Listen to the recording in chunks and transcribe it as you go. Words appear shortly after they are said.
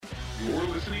You're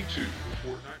listening to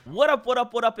Fortnite.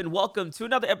 What up, and welcome to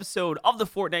another episode of the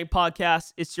Fortnite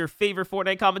Podcast. It's your favorite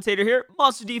Fortnite commentator here,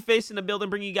 Monster D Face in the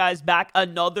building, bringing you guys back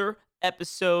another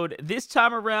episode. This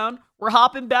time around, we're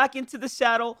hopping back into the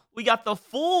saddle. We got the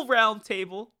full round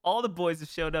table. All the boys have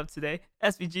showed up today.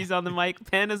 SVG's on the mic,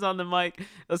 Panda's on the mic.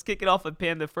 Let's kick it off with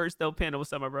Panda first, though. Panda,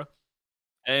 what's up, my bro?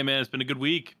 Hey man, it's been a good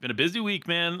week. Been a busy week,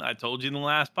 man. I told you in the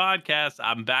last podcast,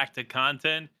 I'm back to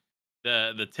content.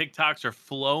 The TikToks are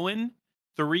flowing.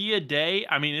 3 a day.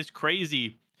 I mean, it's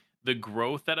crazy the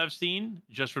growth that I've seen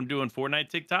just from doing Fortnite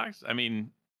TikToks. I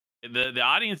mean, the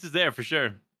audience is there for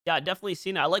sure. Yeah, I definitely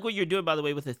seen it. I like what you're doing, by the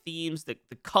way, with the themes, the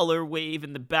color wave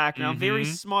in the background. Very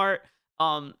smart.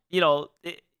 On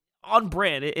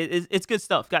brand. It's good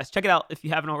stuff, guys. Check it out if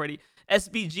you haven't already.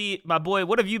 SBG, my boy,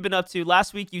 what have you been up to?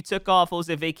 Last week you took off. What was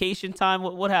it, vacation time?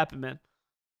 What happened, man?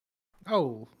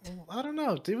 Oh, I don't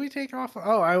know. Did we take off?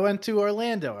 Oh, I went to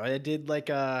Orlando. I did like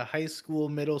a high school,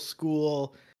 middle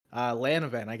school LAN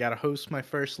event. I got to host my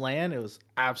first LAN. It was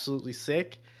absolutely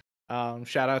sick.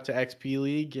 Shout out to XP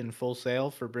League and Full Sail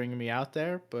for bringing me out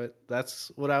there. But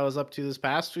that's what I was up to this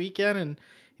past weekend,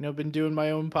 and been doing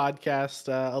my own podcast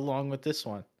along with this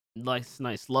one. Nice.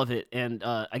 Love it. And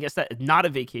I guess that not a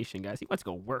vacation, guys. He went to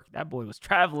go work. That boy was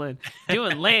traveling,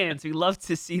 doing lands. We love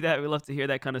to see that. We love to hear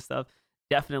that kind of stuff.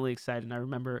 Definitely excited. And I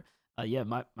remember,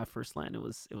 my first LAN, it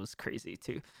was crazy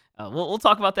too. We'll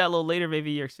talk about that a little later,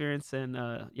 maybe your experience and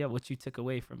what you took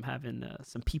away from having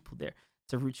some people there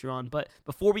to root you on. But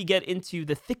before we get into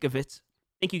the thick of it,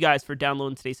 thank you guys for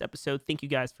downloading today's episode. Thank you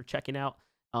guys for checking out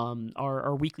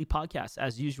our weekly podcast.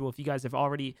 As usual, if you guys have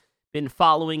already been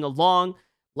following along,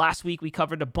 last week we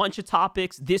covered a bunch of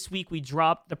topics. This week we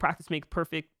dropped the Practice Make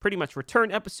Perfect pretty much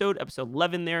return episode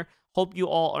 11 there. Hope you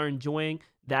all are enjoying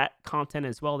that content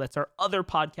as well. That's our other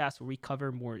podcast where we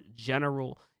cover more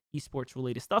general esports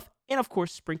related stuff. And of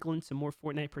course, sprinkle in some more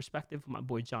Fortnite perspective with my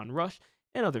boy John Rush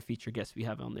and other feature guests we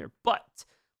have on there. But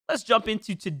let's jump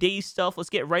into today's stuff. Let's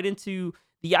get right into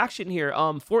the action here.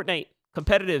 Fortnite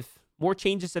competitive, more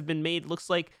changes have been made. Looks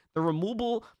like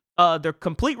the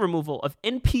complete removal of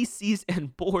NPCs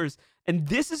and boars. And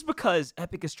this is because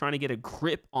Epic is trying to get a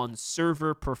grip on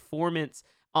server performance.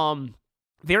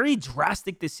 Very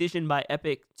drastic decision by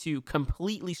Epic to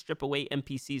completely strip away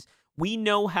NPCs. We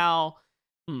know how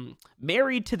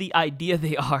married to the idea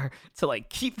they are to like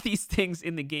keep these things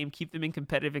in the game, keep them in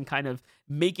competitive, and kind of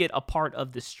make it a part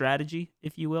of the strategy,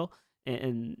 if you will,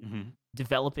 and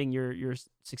developing your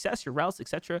success, your routes,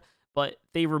 etc. But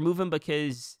they remove them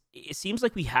because it seems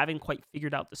like we haven't quite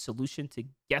figured out the solution to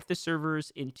get the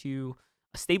servers into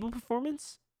a stable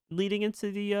performance leading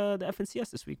into the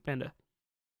FNCS this week, Panda.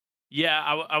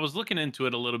 Yeah, I was looking into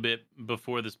it a little bit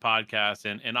before this podcast,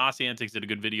 and Aussie Antics did a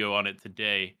good video on it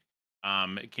today.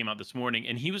 It came out this morning,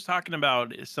 and he was talking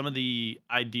about some of the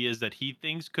ideas that he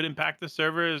thinks could impact the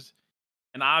servers.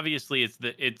 And obviously, it's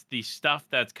the stuff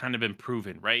that's kind of been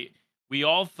proven, right? We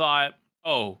all thought,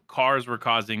 oh, cars were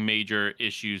causing major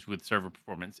issues with server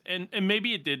performance, and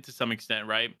maybe it did to some extent,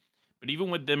 right? But even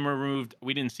with them removed,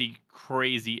 we didn't see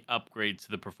crazy upgrades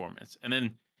to the performance. And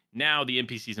then now the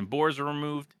NPCs and boars are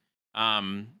removed.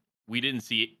 We didn't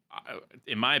see,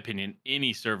 in my opinion,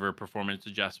 any server performance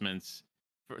adjustments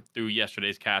through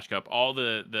yesterday's Cash Cup. All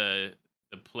the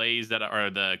plays that are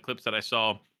the clips that I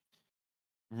saw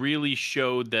really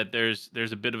showed that there's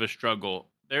a bit of a struggle.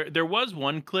 There was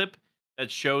one clip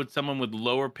that showed someone with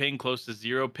lower ping, close to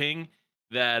 0 ping,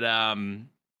 that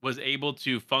was able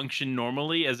to function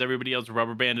normally as everybody else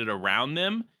rubber banded around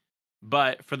them.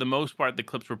 But for the most part, the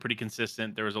clips were pretty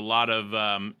consistent. There was a lot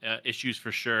of issues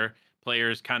for sure.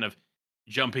 Players kind of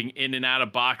jumping in and out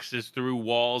of boxes through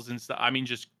walls and stuff. I mean,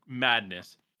 just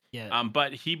madness. Yeah.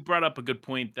 But he brought up a good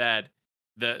point that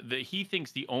he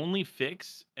thinks the only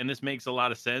fix, and this makes a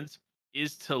lot of sense,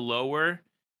 is to lower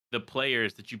the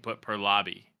players that you put per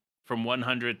lobby from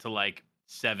 100 to like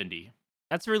 70.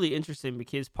 That's really interesting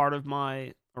because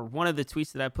one of the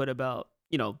tweets that I put about,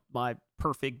 my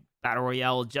perfect Battle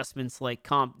Royale adjustments like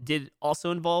comp did also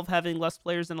involve having less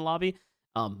players in the lobby.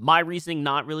 My reasoning,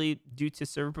 not really due to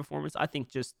server performance. I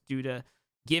think just due to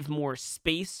give more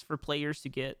space for players to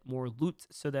get more loot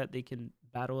so that they can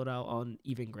battle it out on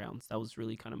even grounds. That was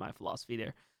really kind of my philosophy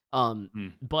there.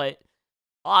 But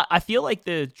I feel like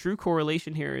the true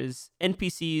correlation here is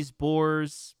NPCs,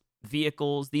 boars,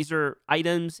 vehicles. These are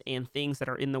items and things that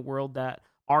are in the world that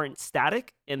aren't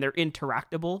static and they're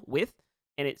interactable with.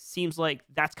 And it seems like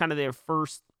that's kind of their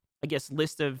first, I guess,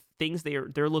 list of things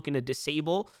they're looking to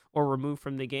disable or remove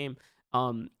from the game.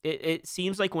 It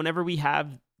seems like whenever we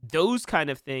have those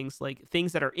kind of things, like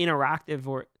things that are interactive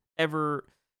or ever,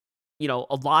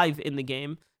 alive in the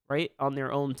game, right, on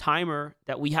their own timer,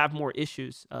 that we have more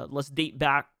issues. Let's date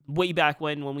back way back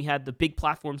when we had the big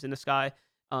platforms in the sky.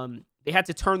 They had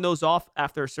to turn those off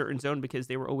after a certain zone because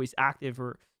they were always active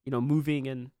or moving,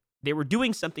 and they were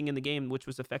doing something in the game which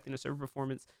was affecting the server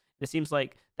performance. It seems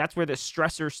like that's where the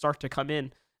stressors start to come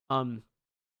in.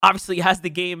 Obviously, as the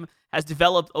game has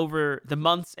developed over the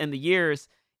months and the years,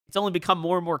 it's only become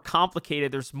more and more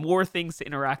complicated. There's more things to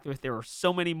interact with. There are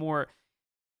so many more,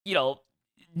 you know,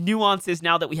 nuances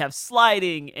now that we have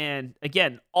sliding. And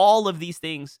again, all of these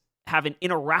things have an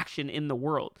interaction in the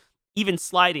world. Even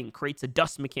sliding creates a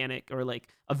dust mechanic or like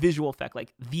a visual effect.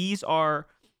 Like these are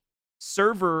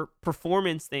server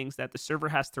performance things that the server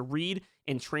has to read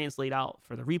and translate out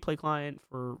for the replay client,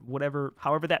 for whatever,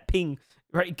 however that ping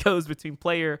right goes between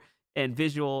player and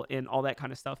visual and all that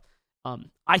kind of stuff.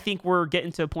 I think we're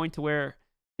getting to a point to where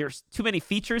there's too many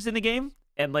features in the game,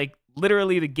 and like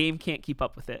literally the game can't keep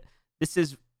up with it. This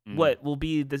is what will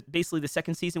be basically the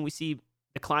second season. We see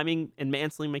the climbing and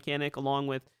mantling mechanic along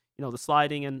with the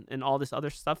sliding and all this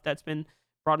other stuff that's been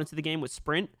brought into the game with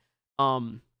sprint.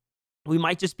 We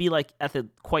might just be like at the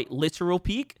quite literal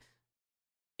peak,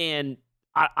 and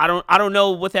I don't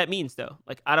know what that means though.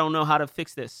 Like I don't know how to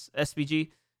fix this. SBG,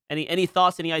 any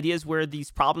thoughts, any ideas where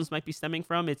these problems might be stemming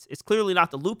from? It's clearly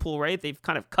not the loophole, right? They've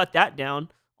kind of cut that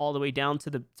down all the way down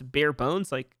to bare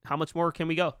bones. Like how much more can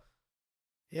we go?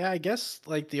 Yeah, I guess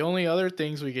like the only other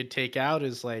things we could take out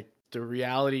is like the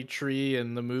reality tree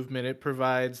and the movement it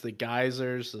provides, the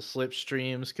geysers, the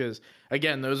slipstreams, because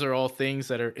again, those are all things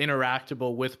that are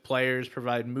interactable with players,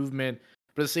 provide movement.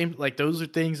 But it seems like those are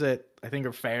things that I think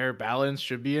are fair, balanced,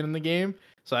 should be in the game.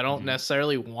 So I don't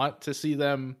necessarily want to see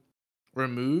them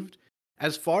removed.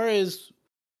 As far as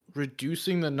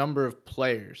reducing the number of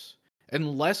players,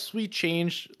 unless we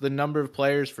change the number of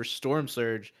players for Storm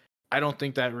Surge, I don't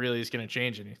think that really is going to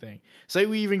change anything. Say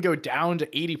we even go down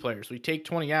to 80 players, we take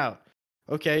 20 out.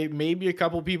 Okay, maybe a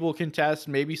couple people contest,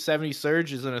 maybe 70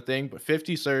 Surge isn't a thing, but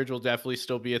 50 Surge will definitely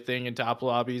still be a thing in top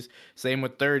lobbies. Same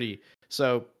with 30.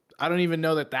 So I don't even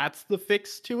know that that's the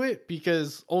fix to it,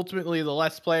 because ultimately the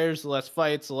less players, the less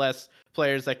fights, the less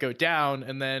players that go down,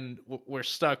 and then we're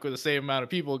stuck with the same amount of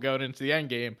people going into the end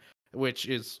game, which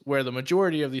is where the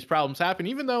majority of these problems happen,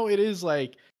 even though it is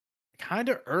like kind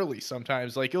of early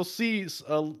sometimes. Like you'll see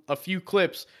a few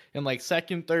clips in like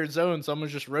second, third zone,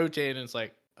 someone's just rotating and it's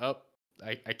like, oh,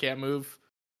 I can't move.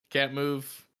 Okay,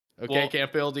 well,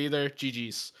 can't build either.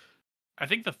 GG's. I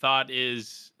think the thought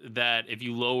is that if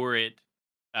you lower it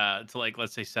to like,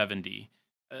 let's say 70,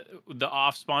 the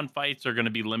off spawn fights are going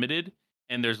to be limited,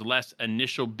 and there's less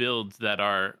initial builds that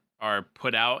are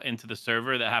put out into the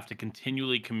server that have to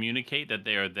continually communicate that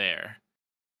they are there.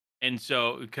 And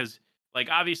so, because like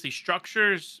obviously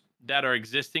structures that are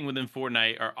existing within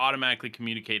Fortnite are automatically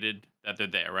communicated that they're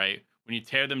there, right? When you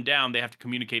tear them down, they have to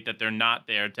communicate that they're not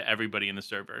there to everybody in the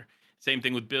server. Same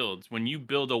thing with builds. When you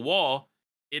build a wall,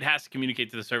 it has to communicate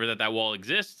to the server that that wall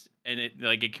exists, and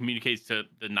it communicates to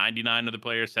the 99 other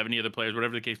players, 70 other players,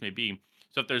 whatever the case may be.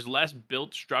 So if there's less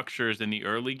built structures in the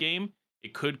early game,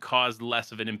 it could cause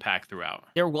less of an impact throughout.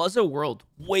 There was a world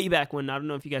way back when, I don't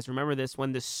know if you guys remember this,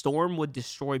 when the storm would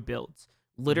destroy builds.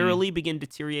 Literally begin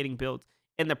deteriorating builds.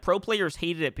 And the pro players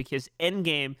hated it because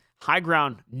endgame, high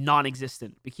ground,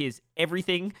 non-existent. Because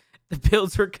everything the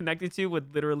builds were connected to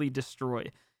would literally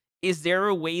destroy. Is there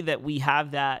a way that we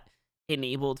have that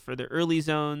enabled for the early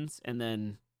zones and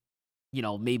then,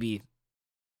 maybe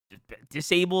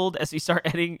disabled as we start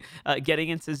getting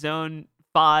into zone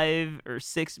 5 or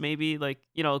 6, maybe, like,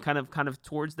 kind of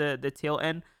towards the tail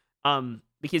end?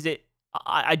 Because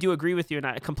I do agree with you, and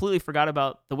I completely forgot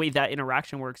about the way that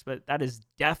interaction works, but that is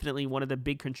definitely one of the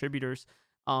big contributors.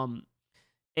 And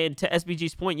to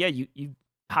SBG's point, yeah, you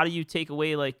how do you take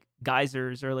away like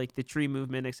geysers or like the tree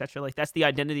movement, etc.? Like that's the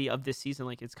identity of this season.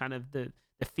 Like it's kind of the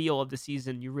feel of the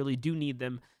season. You really do need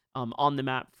them on the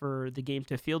map for the game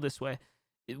to feel this way.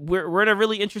 We're in a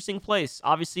really interesting place.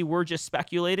 Obviously, we're just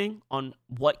speculating on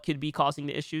what could be causing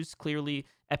the issues. Clearly,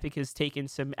 Epic has taken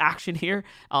some action here,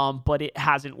 but it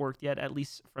hasn't worked yet, at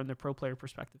least from the pro player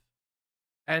perspective.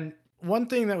 And one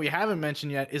thing that we haven't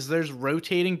mentioned yet is there's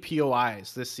rotating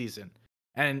POIs this season.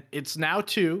 And it's now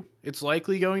 2. It's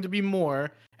likely going to be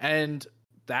more. And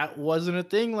that wasn't a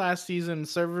thing last season.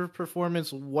 Server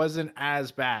performance wasn't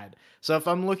as bad. So if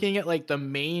I'm looking at like the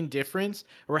main difference,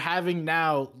 we're having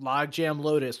now Logjam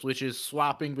Lotus, which is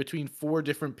swapping between 4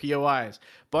 different POIs.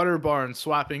 Butter Barn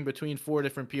swapping between 4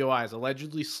 different POIs.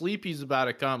 Allegedly Sleepy's about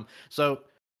to come. So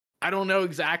I don't know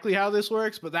exactly how this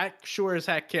works, but that sure as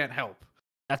heck can't help.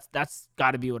 That's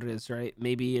got to be what it is, right?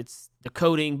 Maybe it's the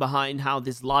coding behind how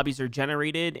these lobbies are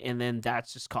generated, and then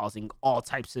that's just causing all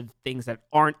types of things that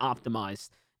aren't optimized.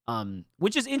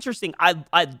 Which is interesting.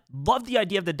 I love the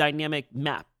idea of the dynamic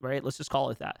map, right? Let's just call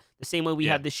it that. The same way we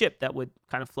had the ship that would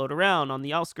kind of float around on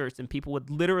the outskirts, and people would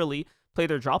literally play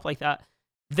their drop like that.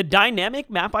 The dynamic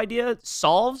map idea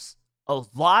solves a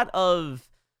lot of,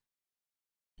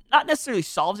 not necessarily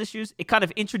solves issues. It kind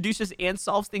of introduces and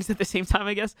solves things at the same time,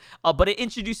 I guess. But it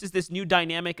introduces this new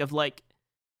dynamic of like,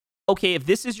 okay, if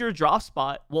this is your drop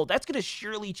spot, well, that's going to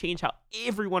surely change how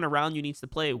everyone around you needs to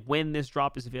play when this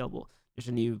drop is available. There's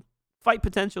a new fight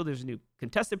potential. There's a new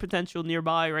contested potential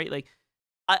nearby, right? Like,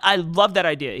 I love that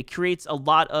idea. It creates a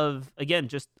lot of, again,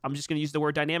 I'm just going to use the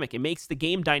word dynamic. It makes the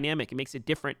game dynamic. It makes it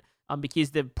different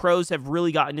because the pros have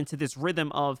really gotten into this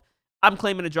rhythm of, I'm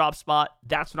claiming a drop spot.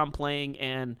 That's what I'm playing.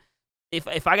 And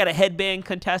if I got a headband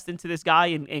contest into this guy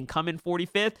and come in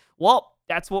 45th, well,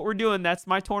 that's what we're doing. That's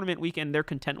my tournament weekend. They're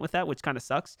content with that, which kind of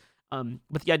sucks.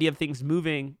 But the idea of things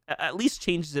moving at least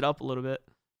changes it up a little bit.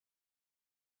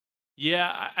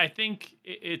 Yeah, I think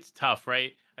it's tough,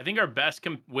 right? I think our best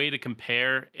way to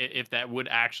compare, if that would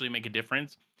actually make a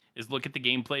difference, is look at the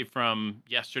gameplay from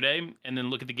yesterday and then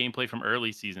look at the gameplay from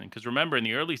early season. Because remember, in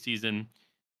the early season,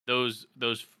 those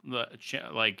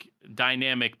like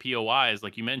dynamic POIs,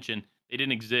 like you mentioned, they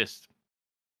didn't exist.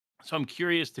 So I'm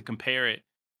curious to compare it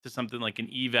to something like an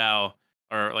eval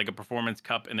or like a performance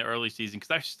cup in the early season,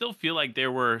 because I still feel like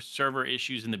there were server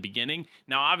issues in the beginning.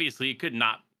 Now, obviously, it could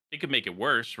make it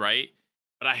worse, right?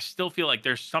 But I still feel like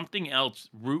there's something else,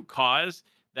 root cause,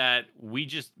 that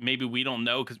maybe we don't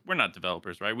know, because we're not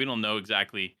developers, right? We don't know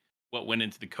exactly what went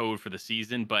into the code for the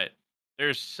season, but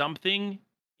there's something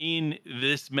in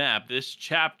this map, this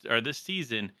chapter, or this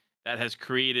season, that has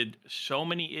created so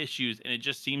many issues, and it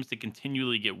just seems to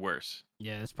continually get worse.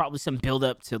 Yeah, there's probably some build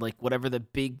up to like whatever the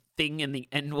big thing in the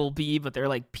end will be, but they're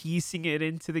like piecing it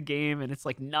into the game, and it's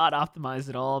like not optimized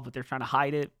at all, but they're trying to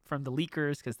hide it from the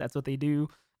leakers because that's what they do.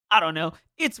 I don't know.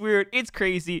 It's weird. It's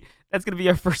crazy. That's gonna be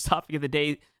our first topic of the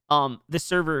day. The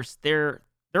servers, they're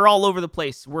all over the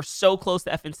place. We're so close to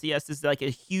FNCS. This is like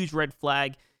a huge red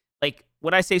flag. Like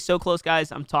when I say so close,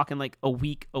 guys, I'm talking like a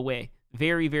week away.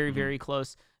 Very, very, very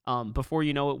close. Before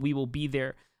you know it, we will be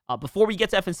there. Before we get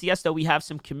to FNCS, though, we have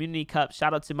some community cups.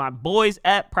 Shout out to my boys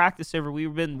at Practice Server.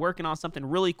 We've been working on something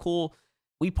really cool.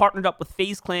 We partnered up with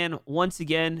FaZe Clan once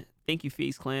again. Thank you,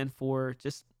 FaZe Clan, for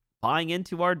just buying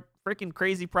into our freaking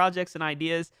crazy projects and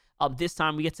ideas. This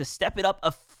time, we get to step it up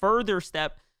a further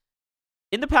step.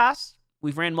 In the past,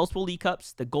 we've ran multiple League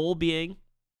Cups, the goal being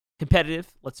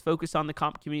competitive. Let's focus on the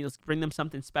comp community. Let's bring them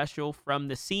something special from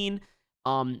the scene.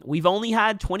 We've only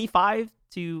had 25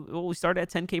 we started at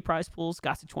 10K prize pools,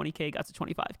 got to 20K, got to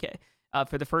 25K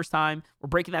for the first time. We're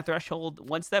breaking that threshold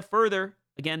one step further.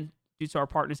 Again, due to our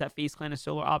partners at FaZe Clan and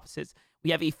Solar Opposites,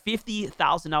 we have a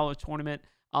 $50,000 tournament.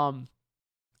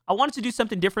 I wanted to do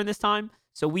something different this time.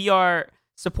 So we are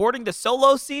supporting the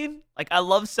solo scene. Like, I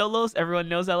love solos. Everyone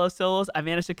knows I love solos. I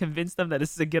managed to convince them that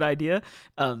this is a good idea.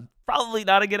 Probably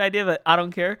not a good idea, but I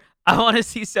don't care. I want to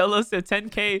see solos. So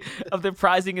 10K of the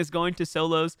prizing is going to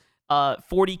solos.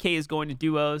 40K is going to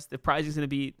duos. The prize is going to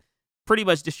be pretty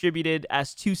much distributed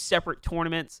as two separate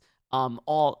tournaments,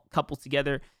 all coupled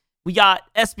together. We got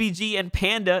SBG and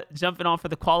Panda jumping on for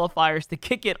the qualifiers to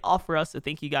kick it off for us. So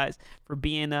thank you guys for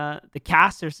being the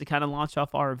casters to kind of launch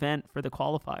off our event for the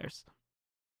qualifiers.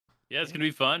 Yeah, it's going to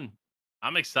be fun.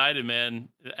 I'm excited, man.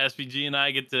 SBG and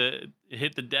I get to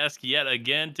hit the desk yet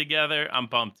again together. I'm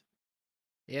pumped.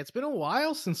 Yeah, it's been a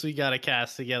while since we got a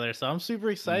cast together, so I'm super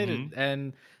excited.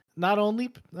 And not only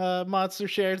Monster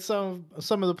shared some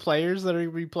of the players that are going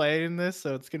to be playing in this,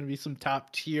 so it's going to be some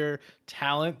top tier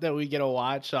talent that we get to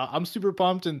watch. I'm super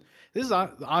pumped, and this is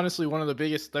honestly one of the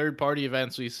biggest third party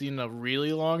events we've seen in a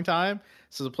really long time.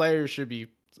 So the players should be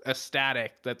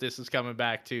ecstatic that this is coming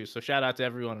back too. So shout out to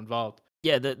everyone involved.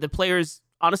 Yeah, the players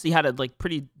honestly had a like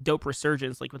pretty dope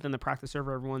resurgence. Like within the Practice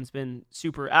Server, everyone's been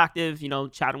super active,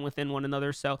 chatting within one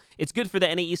another. So it's good for the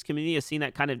NA East community. A scene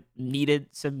that kind of needed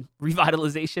some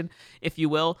revitalization, if you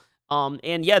will.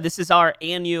 And yeah, this is our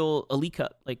annual Elite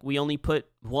Cup. Like we only put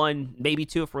one, maybe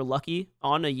two if we're lucky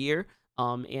on a year.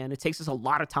 And it takes us a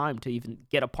lot of time to even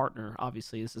get a partner.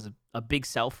 Obviously, this is a big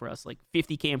sell for us. Like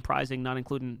 50K in prizing, not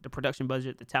including the production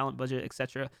budget, the talent budget,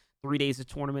 etc. 3 days of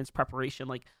tournaments, preparation.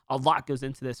 Like a lot goes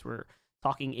into this. We're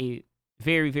talking a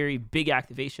very, very big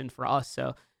activation for us.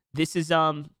 So this is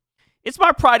it's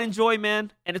my pride and joy,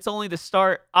 man. And it's only the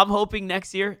start. I'm hoping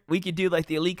next year we could do like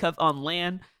the Elite Cup on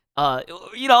LAN.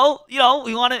 We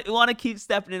want to keep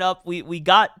stepping it up. We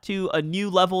got to a new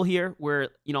level here where,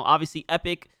 obviously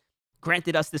Epic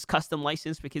granted us this custom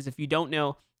license because if you don't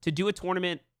know, to do a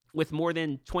tournament with more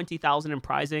than 20,000 in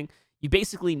prizing, you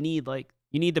basically need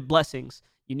you need the blessings,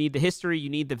 you need the history, you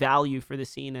need the value for the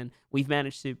scene, and we've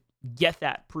managed to get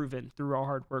that proven through our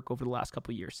hard work over the last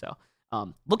couple of years. So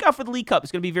look out for the League Cup.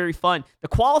 It's going to be very fun. The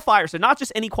qualifiers are not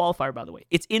just any qualifier, by the way.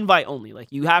 It's invite only.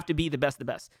 Like, you have to be the best of the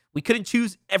best. We couldn't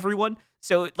choose everyone.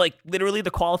 So, like, literally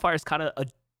the qualifier is kind of a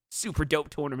super dope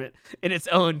tournament in its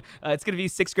own. It's going to be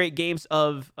 6 great games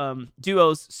of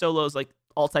duos, solos, like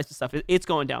all types of stuff. It's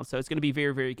going down. So it's going to be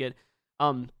very, very good.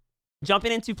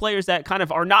 Jumping into players that kind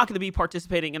of are not going to be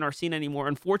participating in our scene anymore.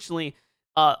 Unfortunately,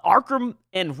 Arkham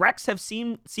and Rex have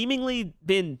seemingly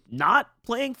been not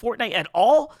playing Fortnite at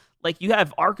all. Like, you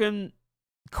have Arkham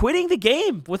quitting the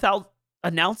game without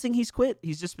announcing he's quit.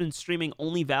 He's just been streaming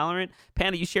only Valorant.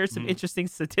 Panda, you shared some interesting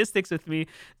statistics with me.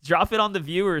 Drop it on the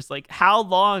viewers. Like, how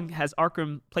long has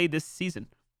Arkham played this season?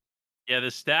 Yeah,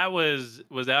 the stat was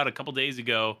out a couple days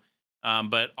ago,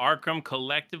 but Arkham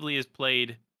collectively has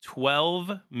played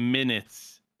 12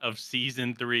 minutes of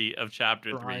season 3 of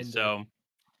chapter 3.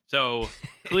 So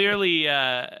clearly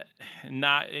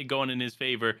not going in his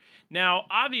favor. Now,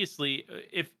 obviously,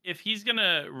 if he's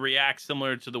gonna react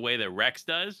similar to the way that Rex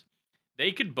does,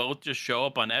 they could both just show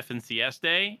up on FNCS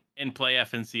Day and play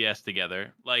FNCS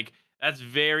together. Like, that's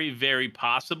very, very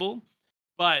possible.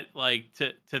 But like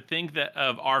to think that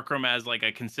of Arkham as like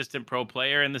a consistent pro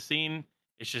player in the scene,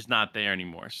 it's just not there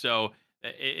anymore. So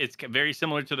it's very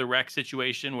similar to the Rex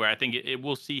situation, where I think it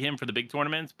will see him for the big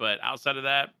tournaments, but outside of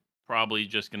that, probably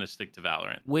just gonna stick to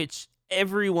Valorant. Which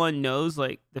everyone knows,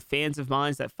 like the fans of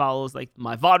mine that follows like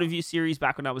my VOD review series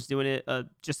back when I was doing it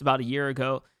just about a year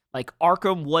ago. Like,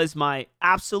 Arkham was my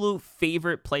absolute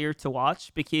favorite player to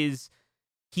watch because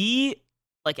he,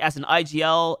 like, as an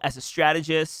IGL, as a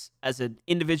strategist, as an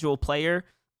individual player,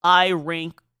 I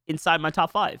rank inside my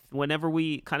top 5. Whenever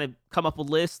we kind of come up with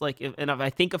lists, like, and if I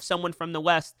think of someone from the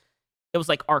West, it was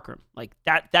like Arkham. Like,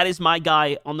 that is my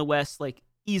guy on the West, like,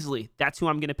 easily. That's who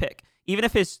I'm going to pick. Even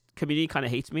if his community kind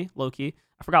of hates me, low-key.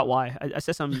 I forgot why. I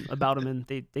said something about him, and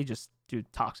they just do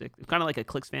toxic. Kind of like a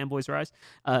Clicks fanboys rise.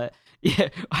 Yeah,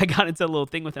 I got into a little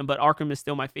thing with him, but Arkham is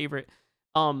still my favorite.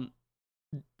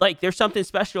 Like, there's something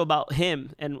special about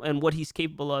him and what he's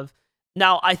capable of.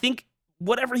 Now, I think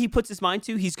whatever he puts his mind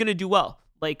to, he's going to do well.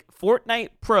 Like, Fortnite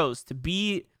pros, to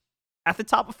be at the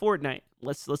top of Fortnite,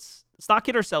 let's not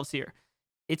kid ourselves here.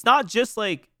 It's not just,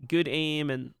 like, good aim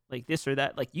and, like, this or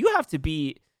that. Like, you have to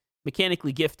be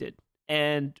mechanically gifted.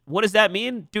 And what does that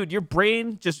mean? Dude, your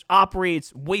brain just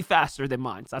operates way faster than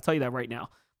mine. So I'll tell you that right now.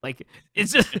 Like,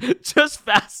 it's just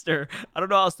faster. I don't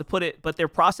know how else to put it, but their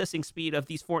processing speed of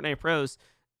these Fortnite pros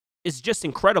is just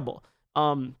incredible.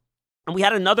 And we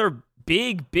had another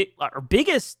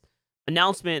biggest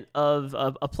announcement of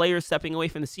a player stepping away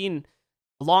from the scene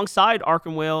alongside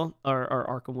Arkham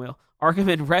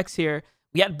and Rex here.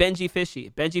 We had Benji Fishy.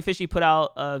 Benji Fishy put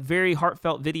out a very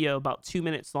heartfelt video, about 2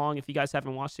 minutes long. If you guys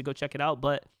haven't watched it, go check it out.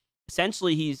 But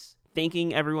essentially, he's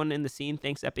thanking everyone in the scene,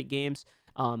 thanks Epic Games,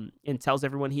 and tells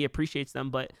everyone he appreciates them.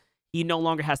 But he no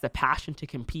longer has the passion to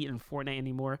compete in Fortnite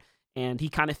anymore. And he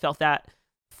kind of felt that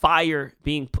fire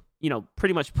being,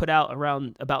 pretty much put out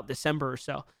around about December or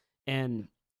so. And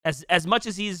as much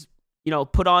as he's,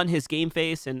 put on his game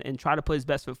face and try to put his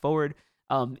best foot forward,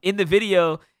 in the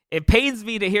video, it pains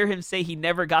me to hear him say he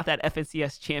never got that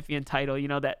FNCS champion title.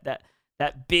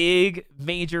 That big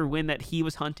major win that he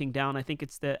was hunting down. I think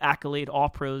it's the accolade all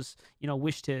pros,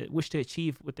 wish to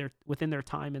achieve within their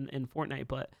time in Fortnite.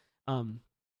 But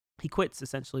he quits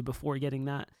essentially before getting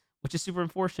that, which is super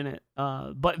unfortunate.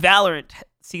 But Valorant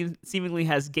seemingly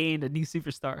has gained a new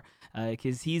superstar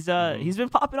because he's been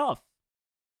popping off.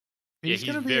 He's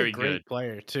gonna be a great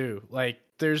player too. Like,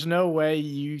 there's no way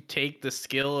you take the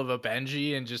skill of a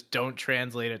Benji and just don't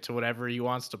translate it to whatever he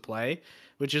wants to play,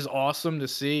 which is awesome to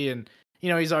see. And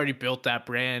he's already built that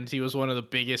brand. He was one of the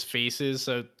biggest faces,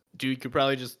 so dude could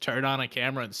probably just turn on a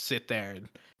camera and sit there, and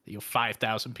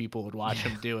 5,000 people would watch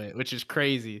him do it, which is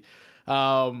crazy.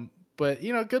 But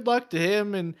good luck to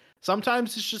him. And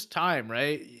sometimes it's just time,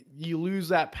 right? You lose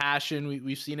that passion.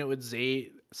 We've seen it with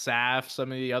Zayt, Saf,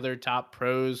 some of the other top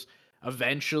pros.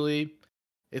 Eventually,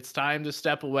 it's time to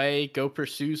step away, go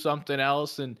pursue something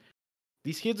else. And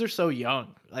these kids are so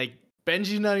young. Like,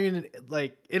 Benji's not even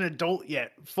like an adult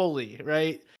yet, fully,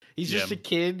 right? He's just a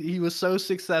kid. He was so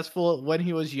successful when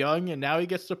he was young, and now he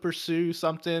gets to pursue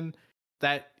something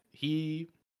that he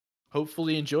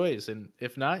hopefully enjoys. And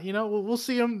if not, we'll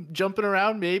see him jumping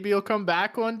around. Maybe he'll come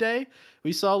back one day.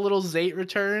 We saw a little Zayt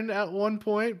return at one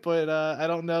point, but I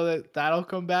don't know that that'll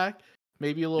come back.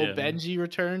 Maybe a little Yeah. Benji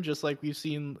return, just like we've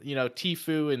seen,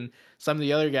 Tfue and some of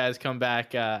the other guys come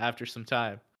back after some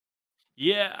time.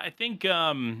 Yeah, I think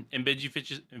in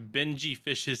Benji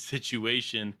Fish's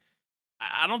situation,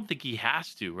 I don't think he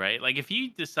has to, right? Like if he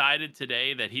decided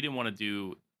today that he didn't want to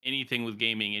do anything with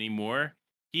gaming anymore,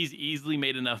 he's easily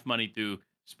made enough money through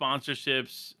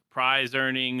sponsorships, prize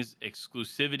earnings,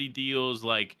 exclusivity deals.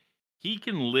 Like he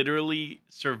can literally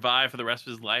survive for the rest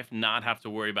of his life, not have to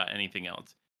worry about anything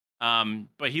else.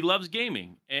 But he loves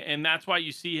gaming, and that's why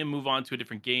you see him move on to a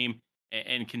different game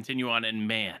and continue on. And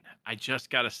man, I just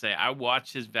gotta say, I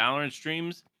watch his Valorant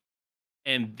streams,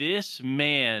 and this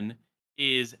man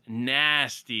is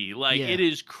nasty. Like Yeah. it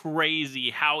is crazy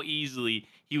how easily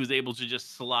he was able to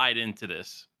just slide into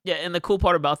this. Yeah, and the cool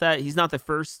part about that, he's not the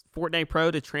first Fortnite pro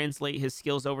to translate his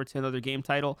skills over to another game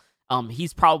title.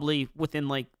 He's probably within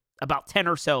like about 10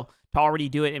 or so to already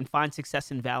do it and find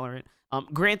success in Valorant.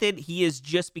 Granted, he is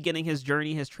just beginning his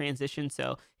journey, his transition,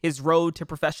 so his road to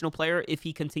professional player, if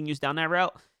he continues down that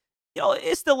route,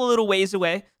 it's still a little ways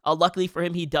away. Luckily for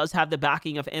him, he does have the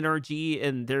backing of NRG,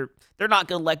 and they're not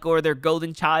gonna let go of their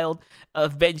golden child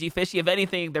of Benji Fishy. If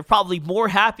anything, they're probably more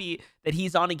happy that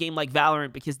he's on a game like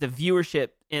Valorant because the viewership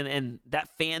and that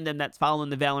fandom that's following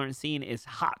the Valorant scene is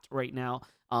hot right now.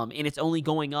 And it's only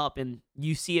going up, and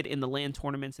you see it in the LAN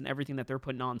tournaments and everything that they're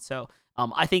putting on. So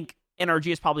I think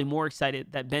NRG is probably more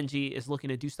excited that Benji is looking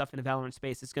to do stuff in the Valorant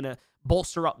space. It's going to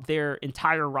bolster up their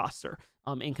entire roster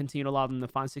and continue to allow them to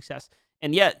find success.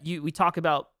 And yet, we talk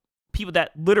about people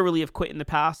that literally have quit in the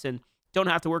past and don't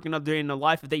have to work another day in their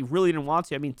life if they really didn't want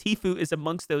to. I mean, Tfue is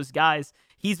amongst those guys.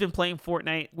 He's been playing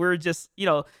Fortnite. We're just,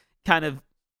 kind of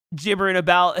gibbering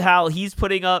about how he's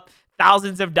putting up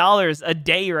thousands of dollars a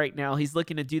day right now. He's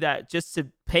looking to do that just to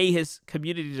pay his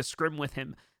community to scrim with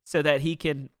him so that he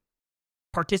can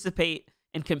participate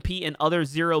and compete in other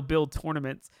zero build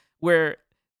tournaments where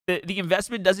the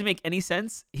investment doesn't make any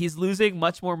sense. He's losing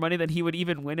much more money than he would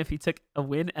even win if he took a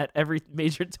win at every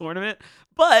major tournament,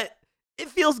 but it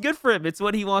feels good for him. It's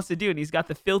what he wants to do, and he's got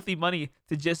the filthy money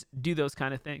to just do those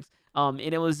kind of things. And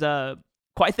it was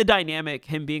quite the dynamic,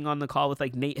 him being on the call with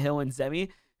like Nate Hill and Zemi,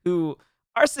 who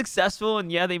are successful, and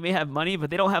yeah, they may have money, but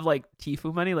they don't have like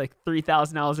Tfue money, like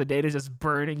 $3,000 a day to just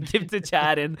burn and give to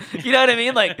Chad, and you know what I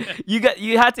mean? Like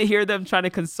you had to hear them trying to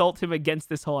consult him against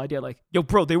this whole idea, like, yo,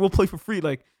 bro, they will play for free.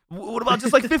 Like, what about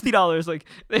just like $50? Like,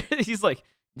 he's like,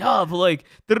 no, but like,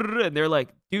 and they're like,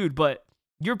 dude, but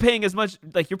you're paying as much,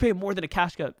 like you're paying more than a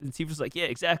cash cup. And Tifa's like, yeah,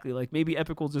 exactly. Like maybe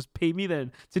Epic will just pay me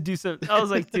then to do some. I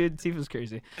was like, dude, Tifa's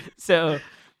crazy. So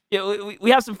yeah,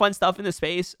 we have some fun stuff in the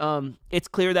space. It's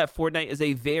clear that Fortnite is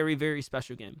a very, very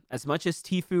special game. As much as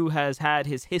Tfue has had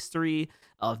his history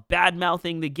of bad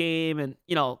mouthing the game, and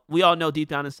we all know deep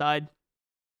down inside,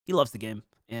 he loves the game,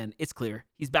 and it's clear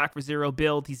he's back for zero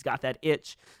build. He's got that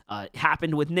itch. It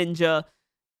happened with Ninja.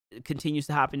 It continues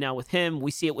to happen now with him.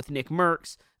 We see it with Nick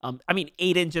Merckx.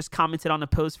 Aiden just commented on a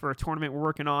post for a tournament we're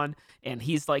working on, and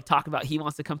he's like talking about he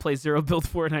wants to come play zero build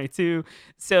Fortnite too.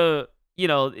 So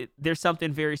there's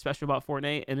something very special about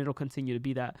Fortnite, and it'll continue to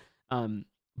be that.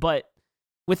 But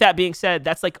with that being said,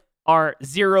 that's like our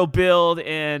zero build,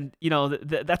 and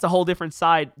that's a whole different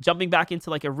side. Jumping back into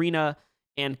like arena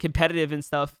and competitive and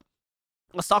stuff,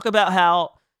 let's talk about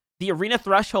how the arena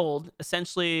threshold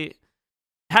essentially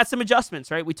had some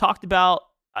adjustments, right? We talked about,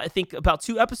 I think about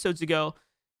 2 episodes ago,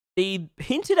 they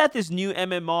hinted at this new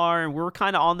MMR, and we're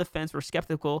kind of on the fence. We're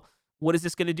skeptical. What is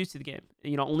this going to do to the game?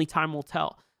 Only time will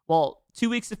tell. Well, 2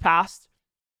 weeks have passed.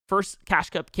 First Cash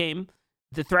Cup came.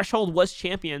 The threshold was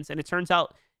champions, and it turns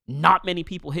out not many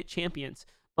people hit champions.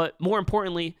 But more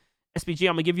importantly, SPG,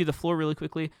 I'm going to give you the floor really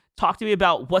quickly. Talk to me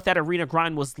about what that arena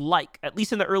grind was like, at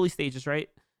least in the early stages, right?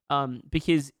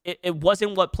 Because it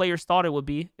wasn't what players thought it would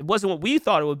be. It wasn't what we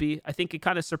thought it would be. I think it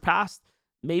kind of surpassed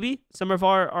maybe some of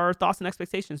our thoughts and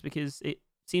expectations because it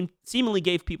seemingly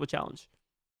gave people a challenge.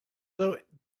 So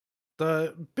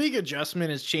the big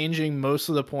adjustment is changing most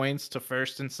of the points to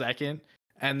first and second,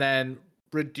 and then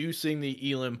reducing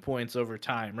the elim points over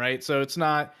time, right? So it's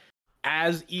not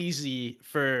as easy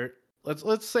for,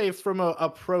 let's say from a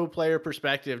pro player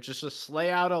perspective, just to slay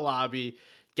out a lobby,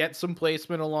 get some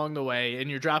placement along the way, and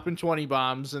you're dropping 20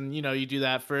 bombs, and you do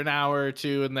that for an hour or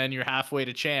two, and then you're halfway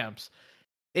to champs.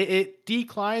 It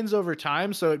declines over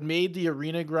time, so it made the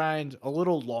arena grind a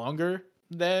little longer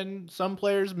than some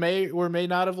players may or may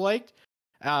not have liked.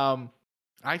 I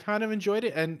kind of enjoyed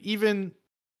it, and even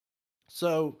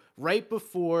so, right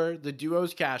before the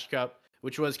Duos Cash Cup,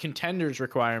 which was Contenders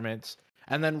requirements,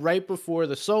 and then right before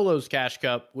the Solos Cash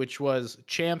Cup, which was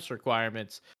Champs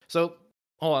requirements. So,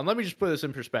 hold on, let me just put this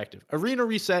in perspective. Arena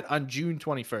reset on June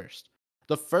 21st.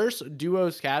 The first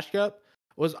Duos Cash Cup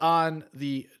was on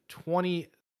the 25th.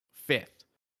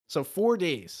 So 4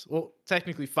 days. Well,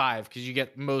 technically five because you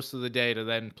get most of the day to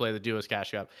then play the Duos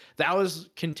Cash Cup. That was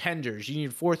contenders. You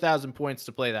need 4,000 points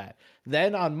to play that.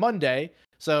 Then on Monday,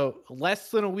 so less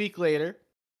than a week later,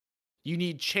 you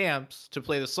need champs to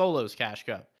play the solos Cash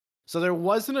Cup. So there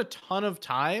wasn't a ton of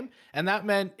time, and that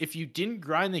meant if you didn't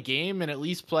grind the game and at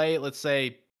least play, let's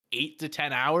say, 8 to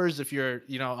 10 hours, if you're,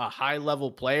 a high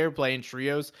level player playing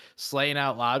trios, slaying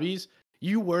out lobbies,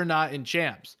 you were not in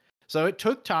champs. So it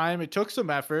took time, it took some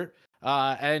effort,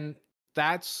 and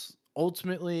that's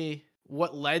ultimately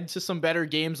what led to some better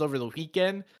games over the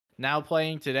weekend. Now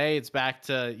playing today, it's back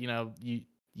to,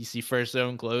 you see first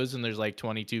zone close and there's like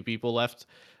 22 people left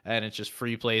and it's just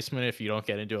free placement if you don't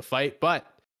get into a fight. But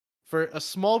for a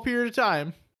small period of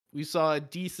time, we saw a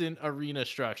decent arena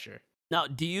structure. Now,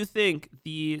 do you think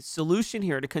the solution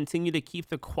here to continue to keep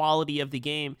the quality of the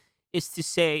game is to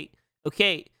say,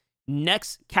 okay,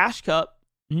 next Cash Cup,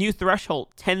 new threshold,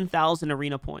 10,000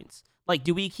 arena points? Like,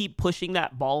 do we keep pushing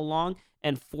that ball along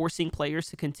and forcing players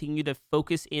to continue to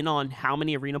focus in on how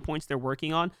many arena points they're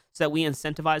working on so that we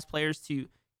incentivize players to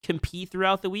compete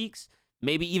throughout the weeks?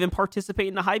 Maybe even participate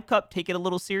in the Hype Cup, take it a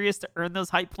little serious to earn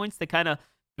those hype points to kind of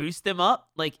boost them up?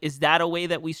 Like, is that a way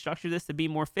that we structure this to be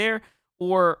more fair?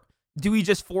 Or do we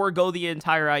just forego the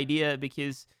entire idea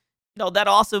because, that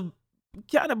also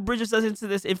kind of bridges us into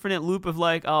this infinite loop of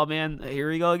like, oh man, here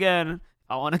we go again.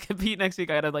 I want to compete next week.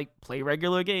 I gotta like play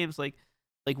regular games. Like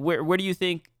where do you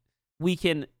think we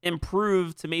can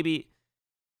improve to maybe,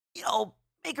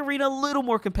 make arena a little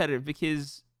more competitive?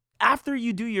 Because after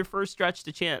you do your first stretch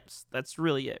to champs, that's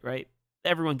really it, right?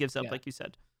 Everyone gives up, Yeah. like you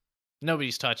said.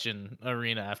 Nobody's touching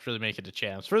arena after they make it to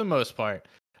champs for the most part.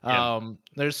 Yeah.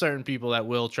 There's certain people that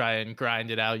will try and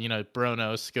grind it out,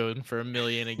 Bronos going for 1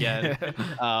 million again.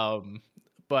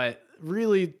 But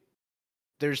really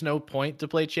there's no point to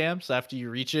play champs after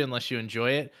you reach it unless you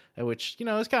enjoy it, which,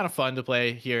 is kind of fun to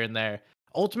play here and there.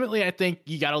 Ultimately, I think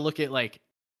you got to look at like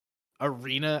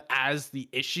arena as the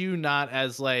issue, not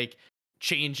as like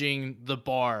changing the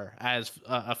bar as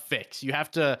a fix. You have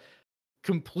to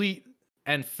complete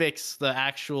and fix the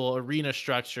actual arena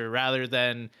structure rather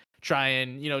than try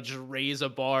and, just raise a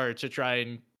bar to try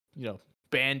and,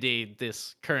 band-aid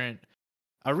this current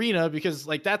arena, because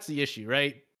like that's the issue,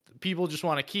 right? People just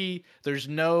want a key. There's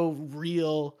no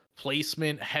real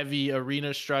placement heavy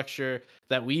arena structure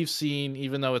that we've seen.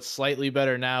 Even though it's slightly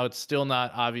better now, it's still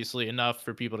not obviously enough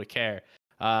for people to care.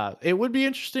 It would be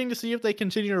interesting to see if they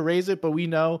continue to raise it, but we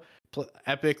know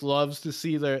Epic loves to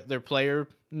see their player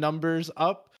numbers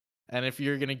up, and if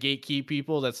you're gonna gatekeep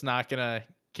people, that's not gonna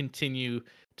continue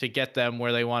to get them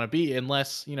where they want to be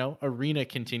unless, arena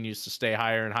continues to stay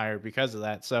higher and higher because of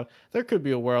that. So there could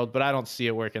be a world, but I don't see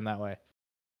it working that way.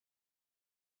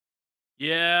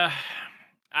 Yeah,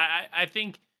 I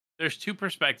think there's two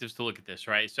perspectives to look at this,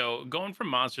 right? So going from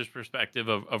Monster's perspective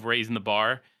of raising the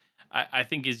bar, I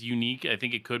think is unique. I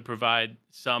think it could provide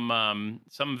some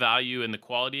value in the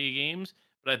quality of games,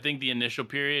 but I think the initial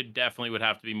period definitely would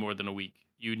have to be more than a week.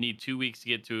 You would need 2 weeks to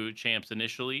get to champs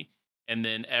initially, and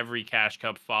then every cash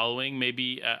cup following,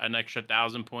 maybe an extra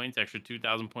 1,000 points, extra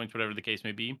 2,000 points, whatever the case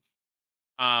may be.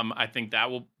 I think that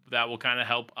will kind of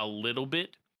help a little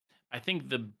bit. I think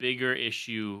the bigger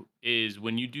issue is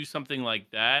when you do something like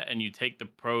that and you take the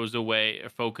pros away, or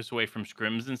focus away from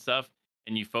scrims and stuff,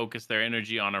 and you focus their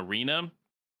energy on arena.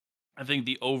 I think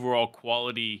the overall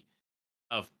quality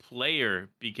of player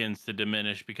begins to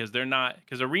diminish because they're not,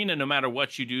 because arena, no matter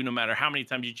what you do, no matter how many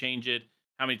times you change it,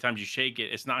 how many times you shake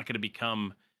it, it's not going to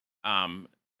become um,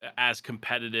 as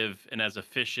competitive and as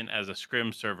efficient as a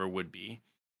scrim server would be.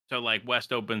 So, like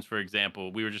West Opens, for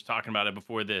example, we were just talking about it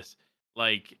before this.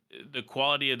 Like the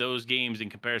quality of those games in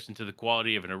comparison to the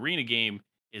quality of an arena game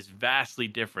is vastly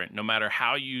different. No matter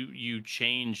how you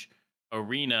change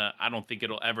arena, I don't think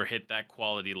it'll ever hit that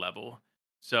quality level.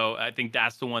 So I think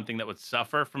that's the one thing that would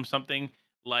suffer from something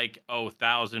like, oh,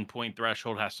 1,000 point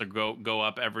threshold has to go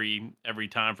up every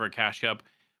time for a cash cup.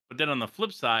 But then on the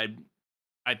flip side,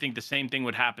 I think the same thing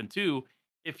would happen too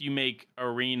if you make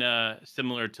arena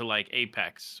similar to like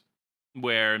Apex,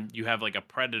 where you have like a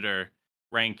predator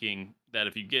ranking that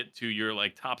if you get to, you're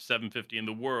like top 750 in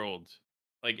the world.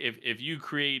 Like if you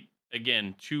create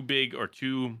again too big or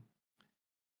too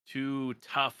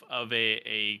tough of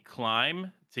a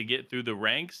climb to get through the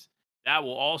ranks, that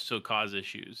will also cause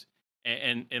issues.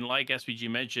 And like SVG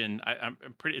mentioned, I'm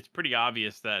pretty. It's pretty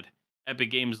obvious that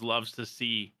Epic Games loves to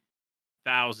see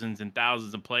thousands and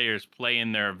thousands of players play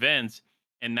in their events,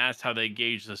 and that's how they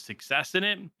gauge the success in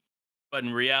it. But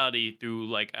in reality, through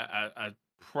like a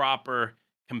proper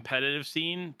competitive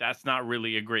scene, that's not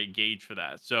really a great gauge for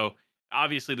that. So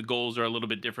obviously the goals are a little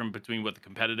bit different between what the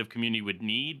competitive community would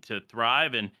need to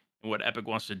thrive and what Epic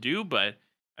wants to do. But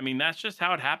I mean, that's just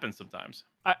how it happens sometimes.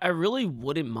 I really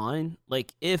wouldn't mind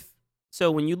like if so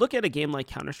when you look at a game like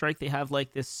Counter-Strike, they have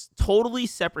like this totally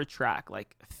separate track,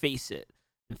 like Face It.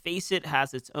 And Face It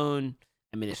has its own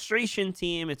administration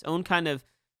team, its own kind of,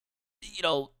 you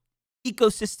know,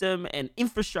 ecosystem and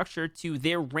infrastructure to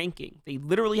their ranking. They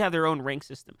literally have their own rank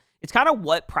system. It's kind of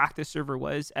what Practice Server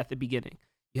was at the beginning.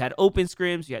 You had open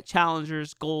scrims, you had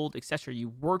challengers, gold, etc. You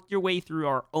worked your way through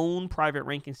our own private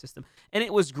ranking system, and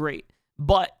it was great.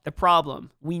 But the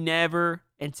problem, we never,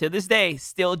 and to this day,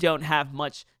 still don't have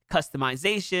much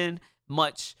customization,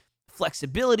 much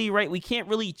flexibility, right? We can't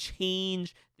really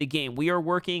change the game. We are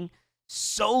working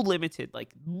so limited,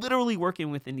 like literally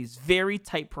working within these very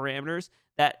tight parameters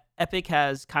that Epic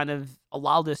has kind of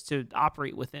allowed us to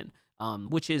operate within,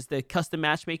 which is the custom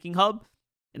matchmaking hub.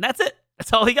 And that's it.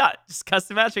 That's all we got. Just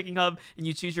custom matchmaking hub, and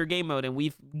you choose your game mode. And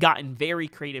we've gotten very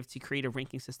creative to create a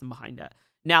ranking system behind that.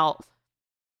 Now,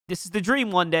 this is the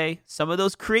dream one day. Some of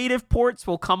those creative ports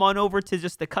will come on over to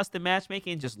just the custom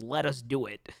matchmaking and just let us do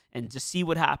it and just see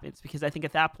what happens. Because I think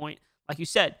at that point, like you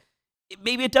said,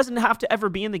 maybe it doesn't have to ever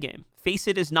be in the game. Face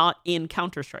It is not in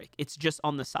Counter-Strike. It's just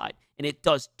on the side. And it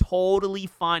does totally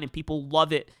fine, and people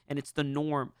love it, and it's the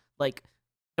norm. Like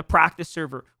the Practice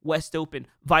Server, West Open,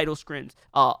 Vital Scrims,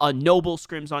 Noble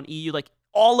Scrims on EU, like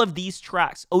all of these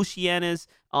tracks, Oceana's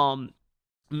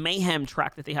Mayhem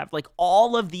track that they have, like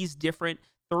all of these different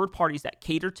third parties that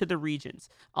cater to the regions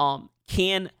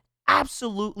can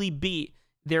absolutely be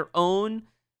their own,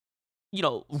 you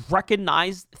know,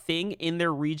 recognized thing in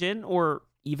their region or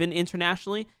even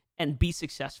internationally and be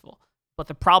successful. But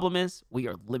the problem is we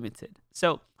are limited.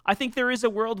 So I think there is a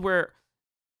world where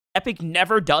Epic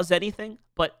never does anything,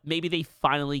 but maybe they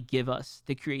finally give us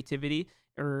the creativity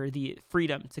or the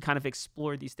freedom to kind of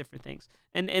explore these different things.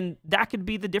 And that could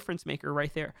be the difference maker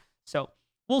right there. So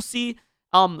we'll see.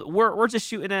 We're just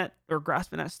shooting at or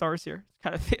grasping at stars here,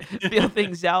 kind of feel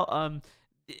things out.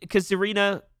 Because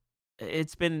Zarina,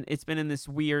 it's been in this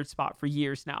weird spot for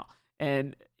years now,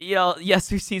 and you know, yes,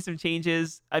 we've seen some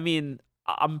changes. I mean,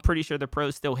 I'm pretty sure the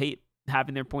pros still hate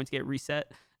having their points get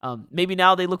reset. Maybe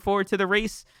now they look forward to the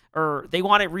race, or they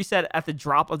want it reset at the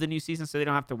drop of the new season, so they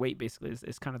don't have to wait. Basically,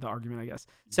 is kind of the argument, I guess.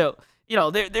 So you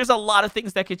know, there's a lot of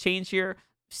things that could change here.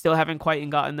 Still haven't quite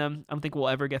gotten them. I don't think we'll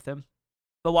ever get them.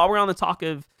 But while we're on the talk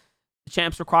of the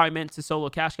champs requirement to solo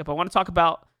cash cup, I want to talk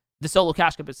about the solo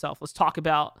cash cup itself. Let's talk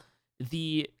about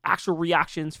the actual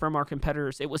reactions from our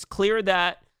competitors. It was clear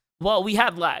that, well, we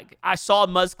had lag. I saw a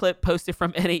Muzz clip posted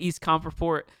from NAE's comp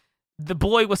report. The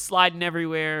boy was sliding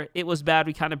everywhere. It was bad.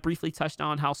 We kind of briefly touched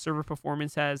on how server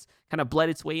performance has kind of bled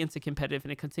its way into competitive,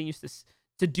 and it continues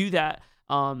to do that.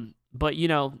 But, you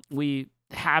know, we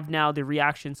have now the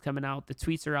reactions coming out. The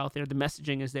tweets are out there. The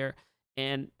messaging is there.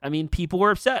 And, I mean, people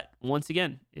were upset. Once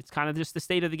again, it's kind of just the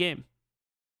state of the game.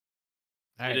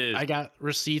 All right, It is. I got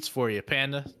receipts for you,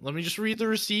 Panda. Let me just read the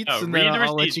receipts, Oh, and read then the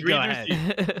I'll let receipts, you read go the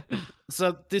ahead.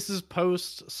 So this is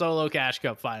post Solo Cash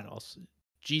Cup finals.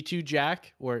 G2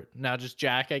 Jack, or now just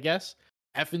Jack, I guess.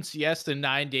 FNCS in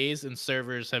 9 days, and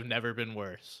servers have never been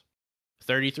worse.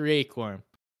 33 Acorn.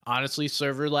 Honestly,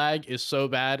 server lag is so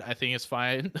bad, I think it's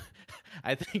fine.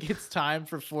 I think it's time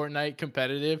for Fortnite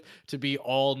competitive to be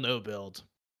all no build.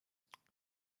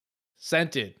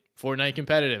 Scented. Fortnite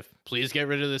competitive. Please get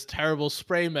rid of this terrible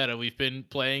spray meta we've been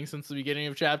playing since the beginning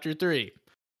of Chapter 3.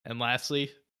 And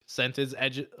lastly, Sented's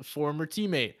former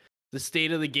teammate. The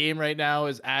state of the game right now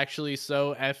is actually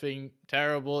so effing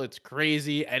terrible. It's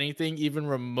crazy. Anything even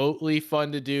remotely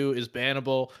fun to do is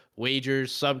bannable.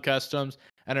 Wagers, sub-customs,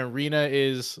 and arena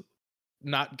is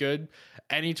not good.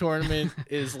 Any tournament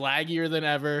is laggier than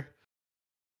ever.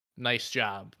 Nice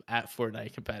job at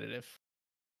Fortnite competitive.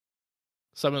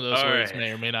 Some of those All words right.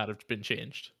 may or may not have been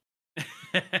changed.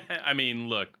 I mean,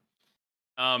 look.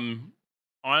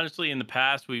 Honestly, in the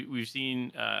past, we've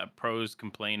seen pros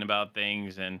complain about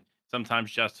things and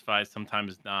sometimes justified,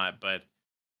 sometimes not. But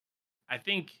I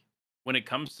think when it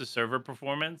comes to server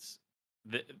performance,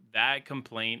 that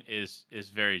complaint is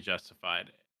very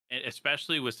justified,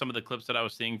 especially with some of the clips that I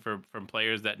was seeing from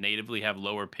players that natively have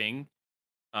lower ping,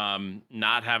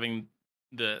 not having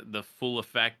the full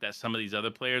effect that some of these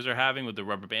other players are having with the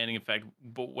rubber banding effect.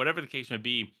 But whatever the case may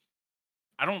be,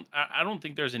 I don't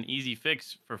think there's an easy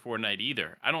fix for Fortnite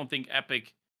either. I don't think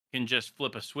Epic can just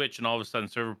flip a switch and all of a sudden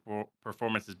server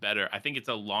performance is better. I think it's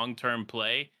a long-term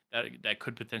play that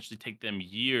could potentially take them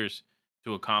years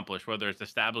to accomplish, whether it's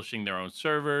establishing their own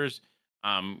servers,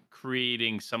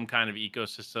 creating some kind of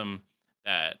ecosystem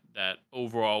that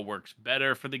overall works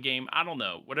better for the game. I don't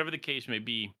know. Whatever the case may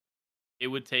be, it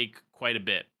would take quite a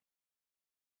bit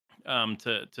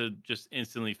to just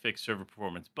instantly fix server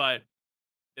performance. But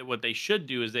what they should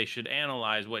do is they should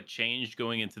analyze what changed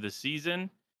going into the season,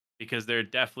 because there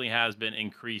definitely has been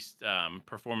increased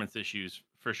performance issues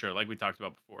for sure, like we talked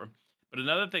about before. But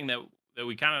another thing that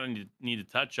we kind of need to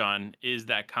touch on is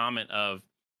that comment of,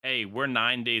 hey, we're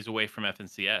 9 days away from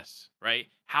FNCS, right?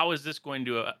 How is this going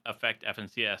to affect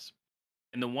FNCS?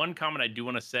 And the one comment I do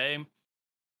want to say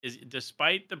is,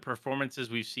 despite the performances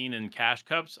we've seen in Cash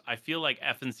Cups, I feel like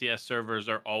FNCS servers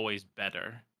are always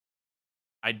better.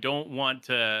 I don't want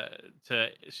to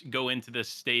go into this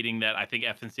stating that I think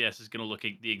FNCS is going to look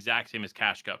the exact same as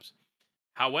Cash Cups.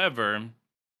 However,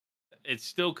 it's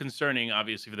still concerning,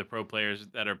 obviously, for the pro players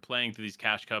that are playing through these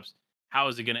Cash Cups. How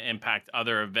is it going to impact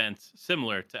other events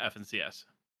similar to FNCS?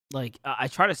 Like I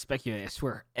try to speculate, I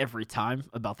swear, every time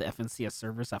about the FNCS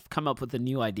servers. I've come up with a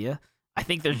new idea. I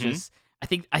think they're just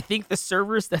I think the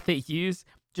servers that they use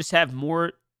just have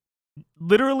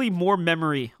literally more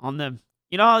memory on them.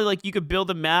 You know how like you could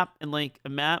build a map and like a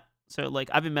map. So like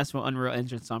I've been messing with Unreal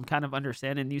Engine, so I'm kind of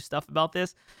understanding new stuff about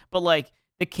this. But like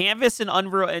the canvas in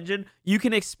Unreal Engine, you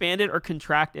can expand it or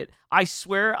contract it. I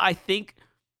swear, I think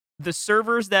the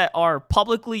servers that are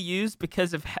publicly used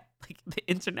because of like the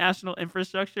international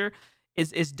infrastructure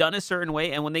is done a certain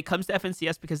way, and when they comes to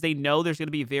FNCS, because they know there's going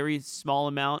to be a very small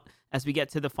amount as we get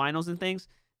to the finals and things,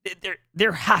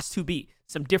 there has to be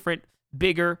some different,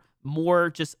 bigger, more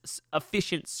just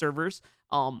efficient servers.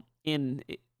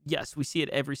 Yes, we see it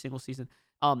every single season.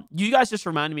 You guys just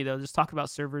reminded me though, just talking about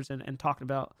servers and talking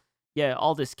about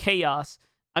all this chaos.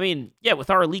 I mean, with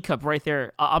our Elite Cup right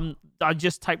there, I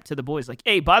just typed to the boys like,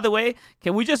 hey, by the way,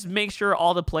 can we just make sure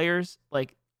all the players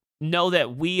like know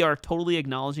that we are totally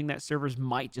acknowledging that servers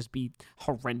might just be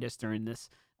horrendous during this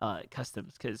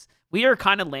customs, because we are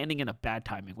kind of landing in a bad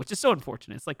timing, which is so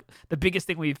unfortunate. It's like the biggest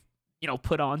thing we've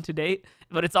put on to date,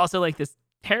 but it's also like this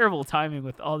terrible timing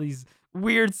with all these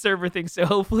weird server things. So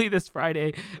hopefully this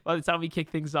Friday, by the time we kick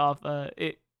things off,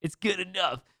 it's good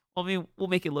enough. I mean, we'll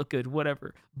make it look good,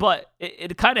 whatever. But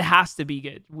it kind of has to be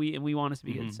good. We want it to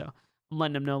be good. So I'm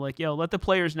letting them know, like, let the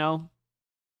players know.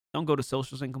 Don't go to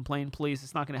socials and complain, please.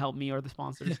 It's not going to help me or the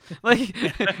sponsors. Like,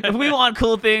 if we want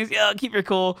cool things, keep your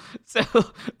cool. So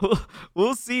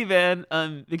we'll see, man.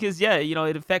 Because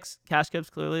it affects Cash Cups.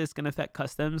 Clearly, it's going to affect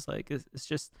customs. Like, it's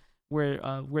just where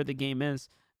the game is.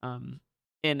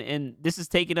 And this is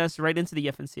taking us right into the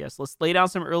FNCS. Let's lay down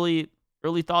some early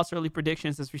thoughts, early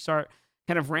predictions as we start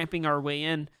kind of ramping our way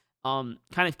in, kind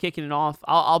of kicking it off.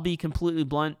 I'll be completely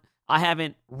blunt. I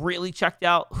haven't really checked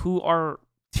out who are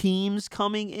teams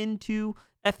coming into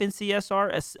FNCS are,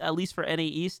 at least for NA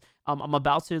East. I'm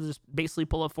about to just basically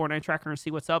pull up Fortnite Tracker and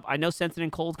see what's up. I know Sentinel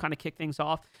and Cold kind of kicked things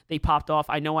off. They popped off.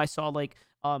 I know I saw like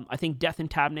I think Death and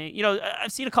Tabnate.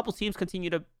 I've seen a couple teams continue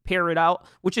to pair it out,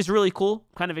 which is really cool.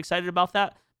 Kind of excited about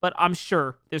that. But I'm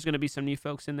sure there's going to be some new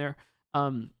folks in there.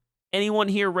 Anyone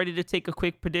here ready to take a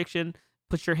quick prediction?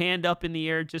 Put your hand up in the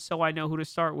air just so I know who to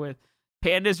start with.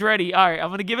 Panda's ready. All right, I'm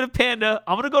going to give it a Panda.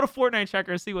 I'm going to go to Fortnite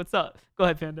Tracker and see what's up. Go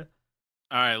ahead, Panda.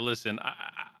 All right, listen.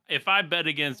 If I bet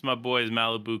against my boys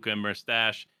Malibuca and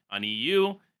Mustache on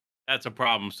EU, that's a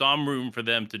problem. So I'm rooting for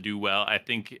them to do well. I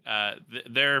think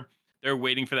they're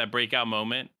waiting for that breakout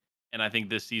moment, and I think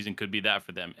this season could be that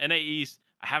for them. NA East,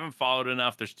 I haven't followed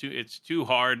enough. It's too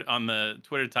hard on the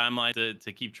Twitter timeline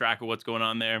to keep track of what's going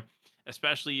on there.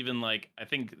 Especially even like, I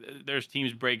think there's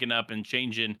teams breaking up and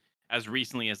changing as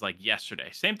recently as like yesterday.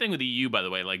 Same thing with EU, by the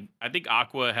way. Like, I think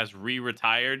Aqua has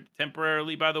retired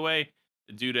temporarily, by the way,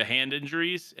 due to hand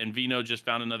injuries, and Vino just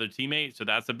found another teammate, so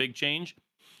that's a big change.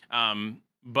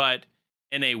 But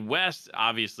NA West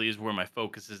obviously is where my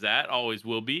focus is at, always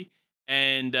will be.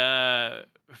 And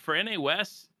for NA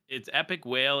West, it's Epic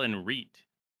Whale and Reet.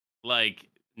 Like,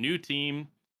 new team,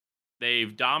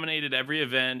 they've dominated every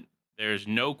event. There's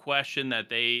no question that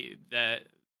they're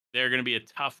going to be a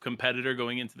tough competitor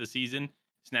going into the season.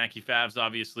 Snacky Favs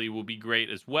obviously will be great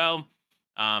as well.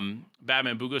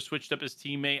 Batman Bugo switched up his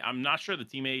teammate. I'm not sure the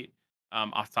teammate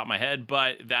off the top of my head,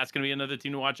 but that's going to be another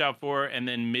team to watch out for. And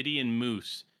then Midi and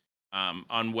Moose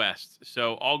on West.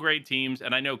 So all great teams.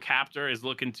 And I know Captor is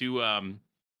looking to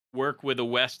work with a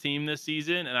West team this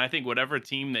season. And I think whatever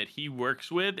team that he works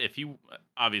with, if he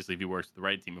works with the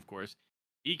right team, of course,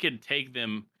 he could take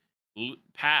them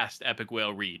past Epic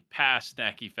Whale Reed, past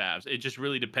Snacky Favs. It just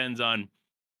really depends on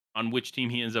which team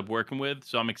he ends up working with.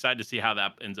 So I'm excited to see how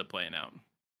that ends up playing out.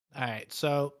 All right,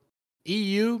 so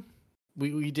EU,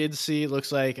 we did see, it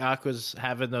looks like Aqua's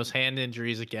having those hand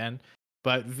injuries again,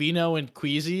 but Vino and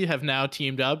Queasy have now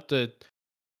teamed up to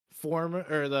former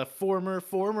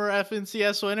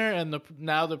FNCS winner and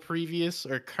now the previous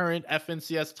or current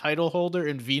FNCS title holder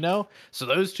in Vino. So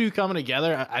those two coming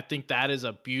together, I think that is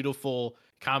a beautiful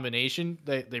combination.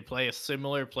 They play a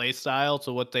similar play style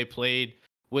to what they played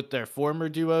with their former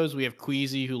duos. We have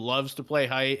Queasy, who loves to play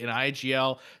height, in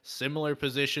IGL, similar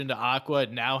position to Aqua,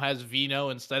 now has Vino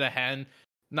instead of Hen.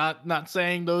 Not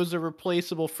saying those are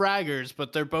replaceable fraggers,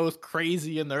 but they're both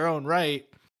crazy in their own right,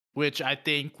 which I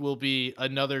think will be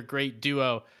another great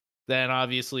duo. Then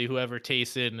obviously whoever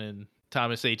Tayson and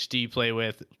Thomas HD play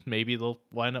with, maybe they'll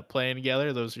wind up playing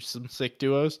together. Those are some sick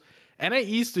duos. NA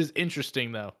East is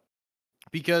interesting though,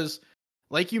 because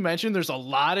like you mentioned, there's a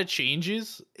lot of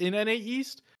changes in NA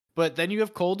East, but then you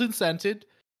have Cold and Scented.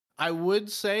 I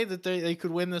would say that they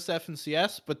could win this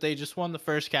FNCS, but they just won the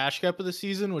first Cash Cup of the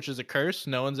season, which is a curse.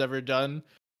 No one's ever done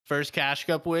first Cash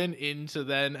Cup win into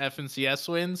then FNCS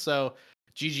win. So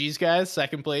GG's guys,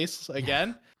 second place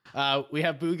again. We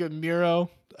have Booga Miro,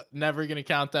 never going to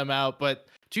count them out, but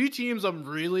two teams I'm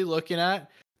really looking at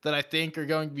that I think are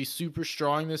going to be super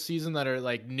strong this season that are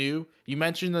like new. You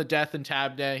mentioned the Death and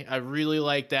Tab Day. I really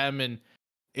like them, and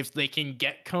if they can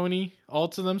get Coney all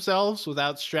to themselves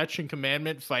without Stretch and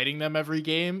Commandment fighting them every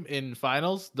game in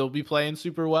finals, they'll be playing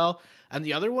super well. And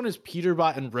the other one is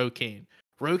Peterbot and Rocane.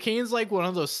 Rocane's like one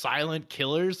of those silent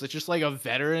killers that's just like a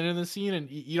veteran in the scene and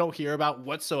you don't hear about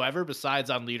whatsoever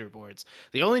besides on leaderboards.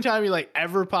 The only time he like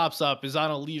ever pops up is on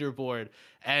a leaderboard,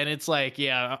 and it's like,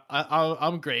 yeah,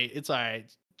 I'm great. It's all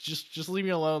right. Just leave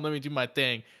me alone. Let me do my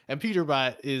thing. And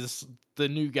Peterbot is the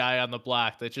new guy on the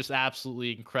block that's just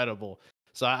absolutely incredible.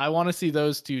 So I want to see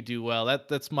those two do well.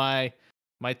 That's my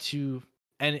two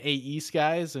NA East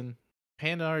guys, and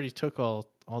Panda already took all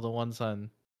the ones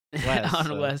on West.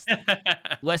 On West.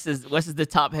 West is the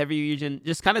top heavy region.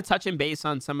 Just kind of touching base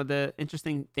on some of the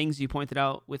interesting things you pointed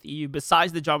out with EU,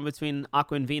 besides the drama between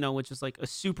Aqua and Vino, which is like a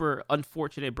super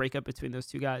unfortunate breakup between those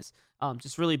two guys.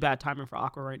 Just really bad timing for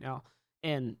Aqua right now.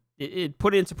 And it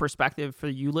put it into perspective for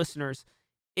you listeners.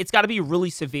 It's got to be really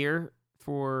severe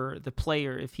for the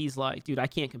player if he's like, dude, I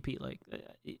can't compete. Like,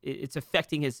 it's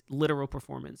affecting his literal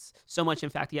performance so much. In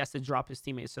fact, he has to drop his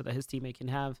teammates so that his teammate can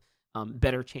have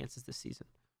better chances this season.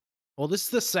 Well, this is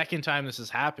the second time this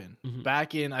has happened. Mm-hmm.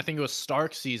 Back in, I think it was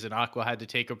Stark season, Aqua had to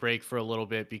take a break for a little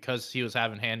bit because he was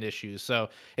having hand issues. So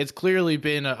it's clearly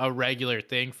been a regular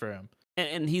thing for him.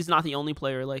 And he's not the only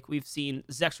player. Like, we've seen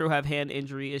Zexro have hand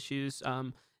injury issues.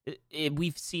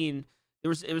 We've seen it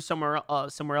was somewhere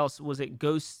else. Was it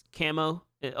Ghost Camo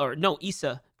or no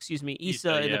Issa? Excuse me,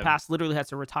 Issa in the past literally had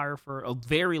to retire for a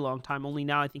very long time. Only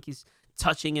now I think he's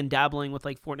touching and dabbling with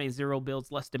like Fortnite Zero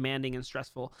builds, less demanding and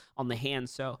stressful on the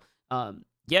hands. So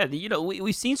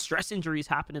we've seen stress injuries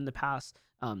happen in the past.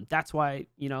 That's why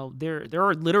there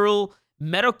are literal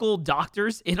medical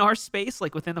doctors in our space,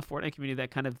 like within the Fortnite community,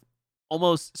 that kind of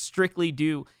almost strictly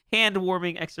do hand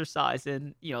warming exercise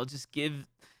and just give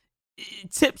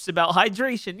tips about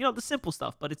hydration, the simple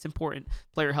stuff, but it's important.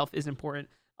 Player health is important.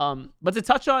 But to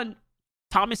touch on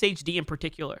Thomas HD in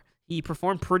particular, he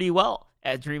performed pretty well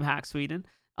at DreamHack Sweden.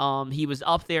 He was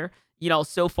up there,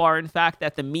 so far, in fact,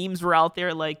 that the memes were out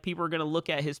there, like people are going to look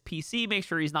at his PC, make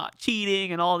sure he's not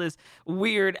cheating, and all this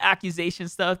weird accusation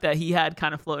stuff that he had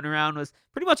kind of floating around was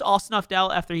pretty much all snuffed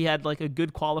out after he had like a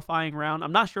good qualifying round.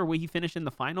 I'm not sure where he finished in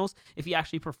the finals, if he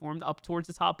actually performed up towards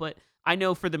the top, but I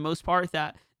know for the most part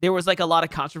that there was like a lot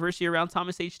of controversy around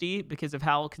Thomas HD because of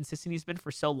how consistent he's been for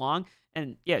so long.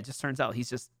 And yeah, it just turns out he's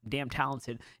just damn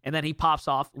talented. And then he pops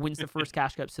off, wins the first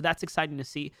Cash Cup. So that's exciting to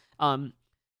see.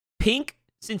 Pink,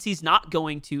 since he's not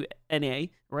going to NA,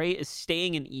 right, is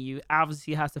staying in EU.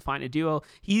 Obviously, he has to find a duo.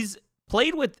 He's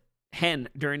played with Hen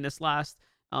during this last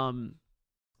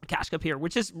Cash Cup here,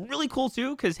 which is really cool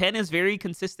too, because Hen is very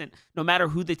consistent no matter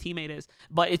who the teammate is.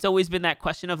 But it's always been that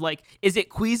question of like, is it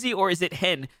Queasy or is it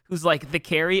Hen who's like the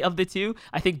carry of the two?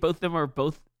 I think both of them are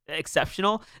both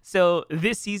exceptional. So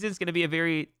this season is going to be a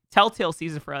very telltale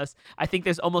season for us. I think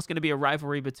there's almost going to be a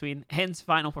rivalry between Hen's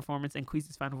final performance and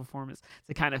Queasy's final performance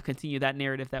to kind of continue that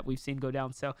narrative that we've seen go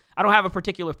down. So I don't have a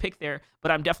particular pick there,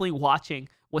 but I'm definitely watching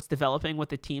what's developing with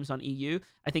the teams on EU.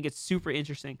 I think it's super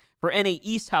interesting. For NA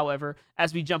East, however,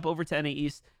 as we jump over to NA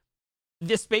East,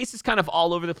 this space is kind of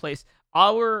all over the place.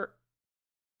 Our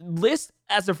list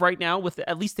as of right now, with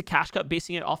at least the Cash Cup,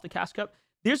 basing it off the Cash Cup,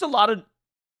 there's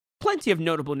plenty of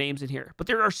notable names in here, but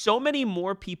there are so many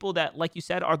more people that, like you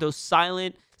said, are those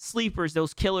silent sleepers,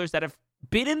 those killers that have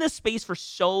been in this space for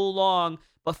so long,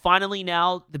 but finally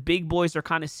now the big boys are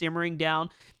kind of simmering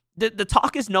down. The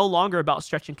talk is no longer about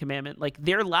Stretch and Commandment. Like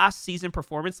their last season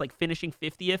performance, like finishing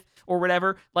 50th or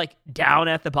whatever, like down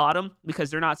at the bottom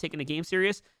because they're not taking the game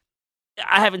serious.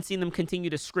 I haven't seen them continue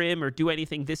to scrim or do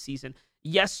anything this season.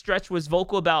 Yes, Stretch was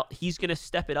vocal about he's going to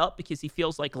step it up because he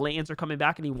feels like lands are coming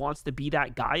back and he wants to be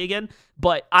that guy again.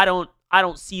 But I don't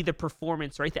see the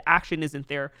performance, right? The action isn't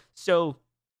there. So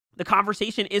the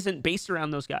conversation isn't based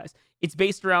around those guys. It's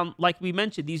based around, like we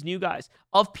mentioned, these new guys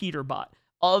of Peterbot,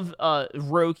 of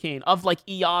Rokane, of like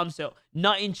Iamzo.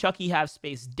 Nut and Chucky have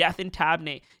space. Death and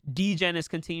Tabney. Degen is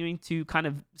continuing to kind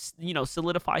of,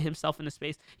 solidify himself in the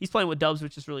space. He's playing with Dubs,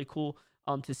 which is really cool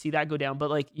to see that go down. But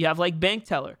like you have like Bank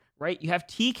Teller, right? You have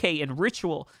TK and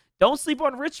Ritual. Don't sleep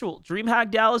on Ritual.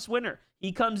 DreamHack Dallas winner.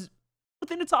 He comes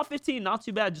within the top 15, not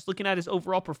too bad. Just looking at his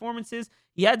overall performances,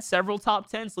 he had several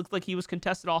top 10s. Looked like he was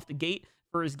contested off the gate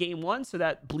for his game 1, so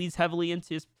that bleeds heavily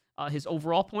into his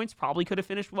overall points. Probably could have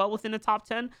finished well within the top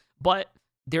 10, but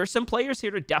there's some players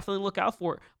here to definitely look out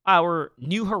for. Our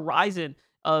new horizon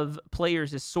of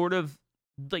players is sort of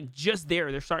like just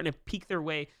there. They're starting to peek their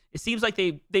way. It seems like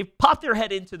they've popped their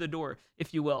head into the door,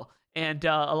 if you will. And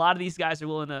a lot of these guys are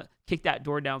willing to kick that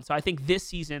door down. So I think this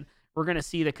season we're going to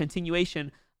see the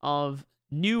continuation of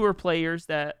newer players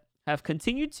that have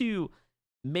continued to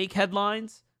make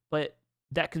headlines, but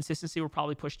that consistency will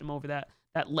probably push them over that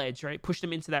ledge, right? Push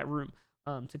them into that room,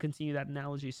 to continue that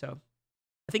analogy. So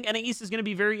I think NA East is going to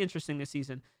be very interesting this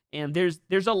season. And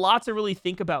there's a lot to really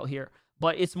think about here,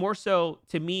 but it's more so,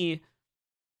 to me,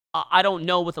 I don't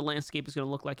know what the landscape is going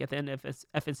to look like at the end of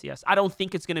FNCS. I don't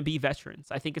think it's going to be veterans.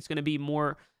 I think it's going to be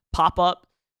more pop-up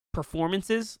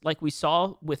performances like we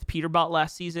saw with Peterbot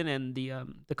last season, and the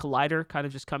Collider kind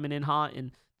of just coming in hot,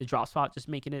 and the drop spot just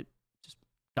making it just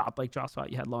godlike drop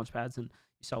spot. You had launch pads and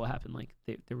you saw what happened. Like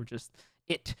they were just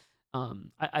it.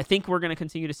 I think we're going to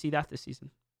continue to see that this season.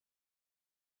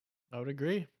 I would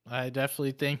agree. I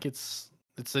definitely think it's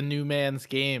a new man's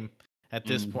game at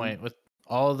this point, with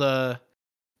all the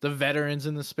veterans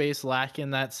in the space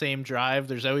lacking that same drive.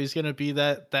 There's always going to be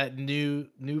that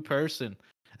new person.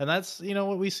 And that's,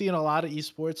 what we see in a lot of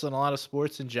esports and a lot of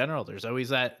sports in general. There's always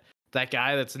that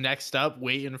guy that's next up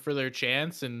waiting for their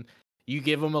chance, and you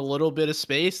give them a little bit of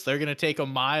space, they're going to take a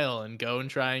mile and go and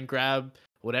try and grab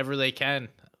whatever they can.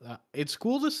 It's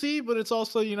cool to see, but it's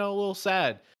also, a little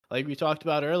sad. Like we talked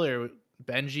about earlier,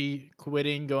 Benji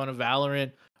quitting, going to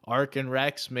Valorant, Arc and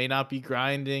Rex may not be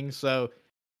grinding. So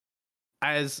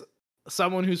as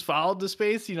someone who's followed the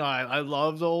space, I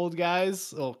love the old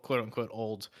guys, well, quote unquote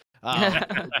old.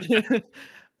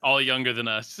 All younger than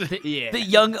us. Yeah. The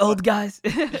young old guys.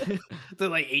 They're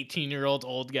like 18-year-old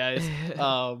old guys.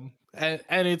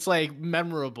 And it's like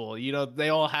memorable. They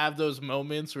all have those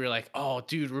moments where you're like, oh,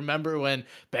 dude, remember when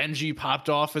Benji popped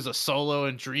off as a solo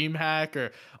in DreamHack,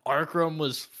 or Arkram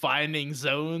was finding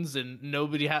zones and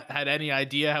nobody had any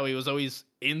idea how he was always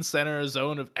in center of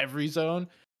zone of every zone.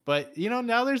 But,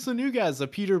 now there's the new guys, the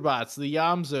Peterbots, the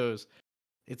Iamzos.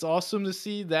 It's awesome to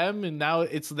see them, and now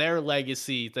it's their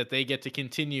legacy that they get to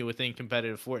continue within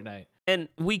competitive Fortnite. And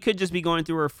we could just be going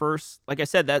through our first, like I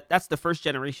said, that's the first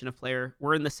generation of player.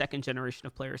 We're in the second generation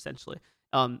of player, essentially.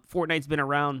 Fortnite's been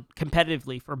around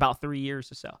competitively for about 3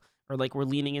 years or so, or like we're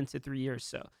leaning into 3 years.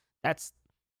 So that's,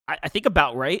 I think,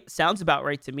 about right. Sounds about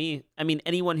right to me. I mean,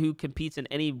 anyone who competes in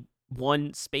any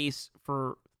one space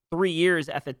for 3 years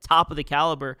at the top of the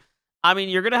caliber, I mean,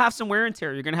 you're going to have some wear and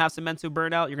tear. You're going to have some mental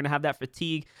burnout. You're going to have that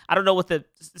fatigue. I don't know what the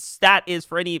stat is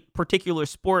for any particular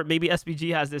sport. Maybe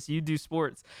SBG has this. You do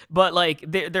sports. But, like,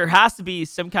 there has to be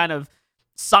some kind of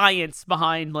science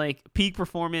behind, like, peak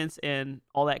performance and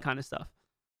all that kind of stuff.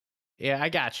 Yeah, I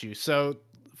got you. So,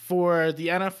 for the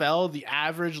NFL, the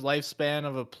average lifespan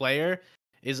of a player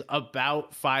is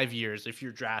about 5 years if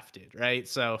you're drafted, right?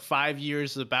 So, 5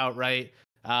 years is about right.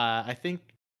 I think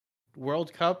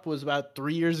World Cup was about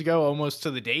 3 years ago, almost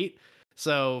to the date.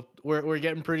 So we're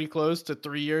getting pretty close to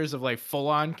 3 years of like full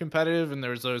on competitive, and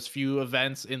there's those few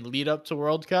events in lead up to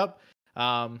World Cup.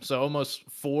 So almost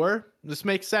 4. This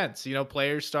makes sense.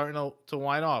 Players starting to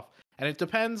wind off, and it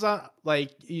depends on,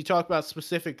 like, you talk about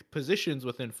specific positions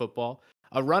within football.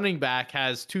 A running back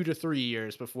has 2 to 3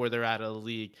 years before they're out of the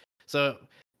league. So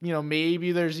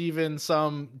maybe there's even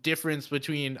some difference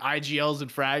between IGLs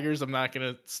and fraggers. I'm not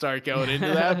going to start going into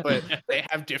that, but they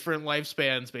have different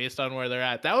lifespans based on where they're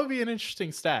at. That would be an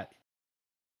interesting stat.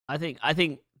 I think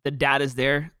the data's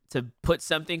there to put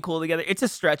something cool together. It's a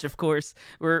stretch, of course.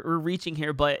 We're reaching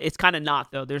here, but it's kind of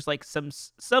not, though. There's like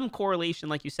some correlation,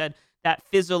 like you said, that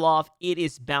fizzle off. It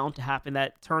is bound to happen.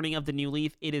 That turning of the new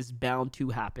leaf, it is bound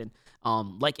to happen.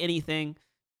 Like anything,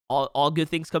 all good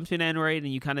things come to an end, right?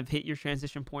 And you kind of hit your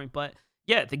transition point. But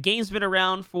yeah, the game's been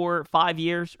around for 5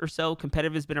 years or so.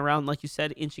 Competitive has been around, like you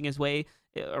said, inching his way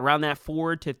around that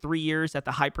 4 to 3 years at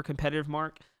the hyper competitive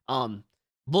mark.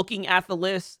 Looking at the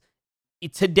list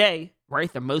today,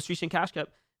 right? The most recent Cash Cup.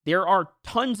 There are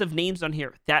tons of names on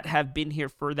here that have been here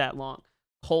for that long.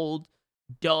 Cold,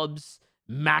 Dubs,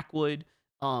 Macwood.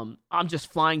 I'm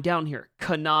just flying down here.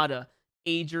 Kanata,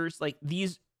 Agers, like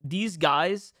these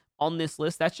guys on this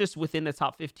list, that's just within the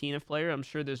top 15 of player. I'm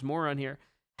sure there's more on here,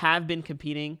 have been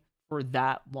competing for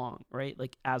that long, right?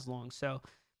 Like as long. So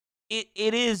it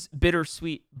is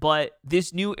bittersweet, but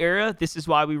this new era, this is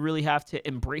why we really have to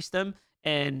embrace them.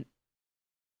 And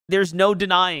there's no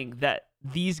denying that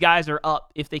these guys are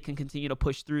up if they can continue to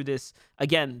push through this.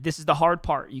 Again, this is the hard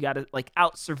part. You got to like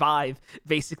out survive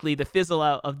basically the fizzle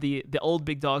out of the old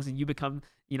big dogs, and you become,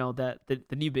 you know, the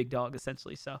new big dog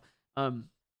essentially. So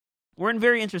we're in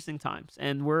very interesting times,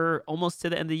 and we're almost to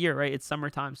the end of the year, right? It's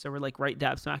summertime, so we're like right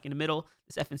dab smack in the middle.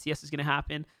 This FNCS is going to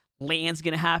happen. LAN's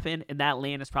going to happen, and that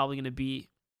LAN is probably going to be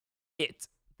it.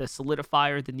 The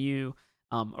solidifier, the new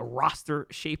a roster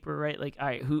shaper, right? Like, all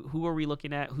right, who are we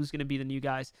looking at? Who's going to be the new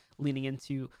guys leaning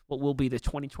into what will be the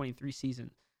 2023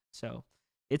 season? So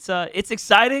it's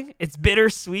exciting. It's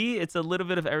bittersweet. It's a little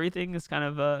bit of everything. It's kind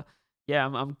of yeah,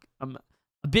 I'm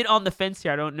a bit on the fence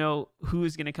here. I don't know who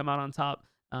is going to come out on top.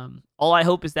 All I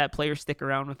hope is that players stick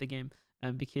around with the game,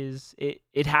 because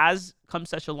it has come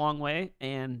such a long way.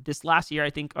 And this last year, I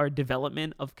think our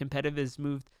development of competitive has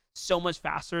moved so much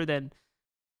faster than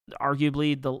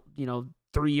arguably the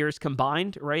 3 years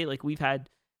combined, right? Like we've had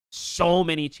so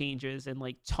many changes and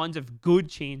like tons of good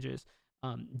changes,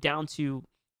 down to,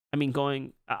 I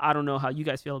mean, I don't know how you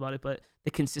guys feel about it, but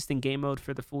the consistent game mode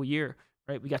for the full year,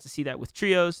 right? We got to see that with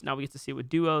trios. Now we get to see it with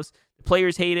duos. The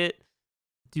players hate it.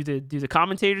 Do the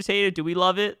commentators hate it? Do we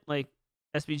love it? Like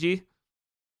SBG?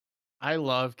 I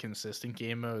love consistent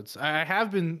game modes. I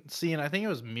have been seeing, I think it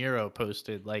was Miro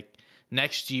posted, like,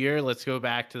 next year, let's go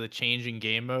back to the changing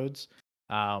game modes.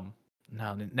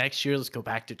 No, next year, let's go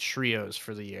back to trios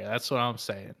for the year. That's what I'm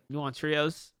saying. You want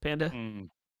trios, Panda?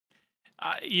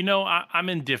 I'm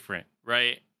indifferent,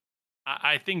 right?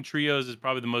 I think trios is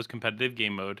probably the most competitive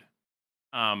game mode.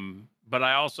 But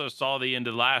I also saw the end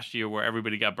of last year where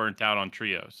everybody got burnt out on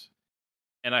trios.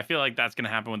 And I feel like that's going to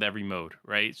happen with every mode,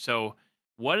 right? So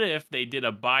what if they did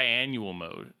a biannual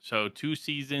mode? So 2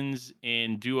 seasons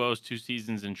in duos, 2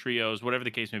 seasons in trios, whatever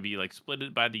the case may be, like split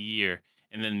it by the year,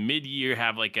 and then mid-year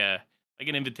have like an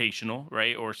invitational,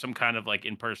 right? Or some kind of like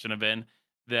in-person event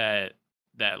that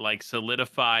like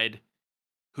solidified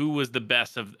who was the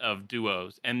best of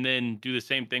duos, and then do the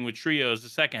same thing with trios the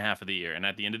second half of the year. And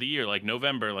at the end of the year, like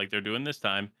November, like they're doing this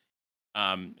time,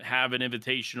 have an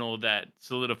invitational that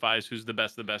solidifies who's the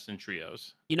best in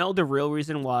trios. You know, the real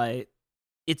reason why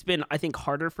it's been, I think,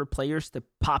 harder for players to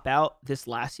pop out this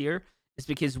last year is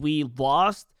because we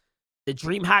lost the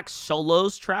DreamHack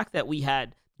solos track that we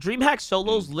had. DreamHack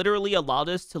solos literally allowed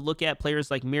us to look at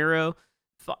players like Miro,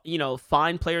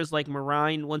 find players like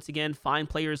Marine once again, find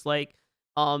players like,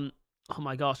 oh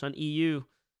my gosh, on EU,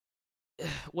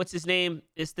 what's his name?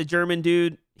 It's the German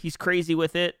dude. He's crazy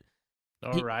with it.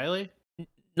 Noah Riley?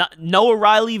 Noah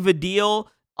Riley, Vidil,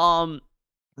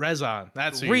 Rezon.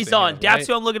 That's who Rezon. Of, that's right?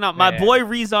 who I'm looking at. My boy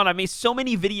Rezon. I made so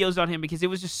many videos on him because it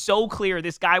was just so clear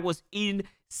this guy was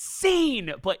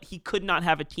insane, but he could not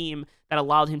have a team that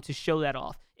allowed him to show that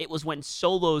off. It was when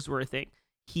solos were a thing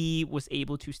he was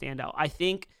able to stand out. I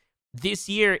think this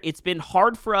year it's been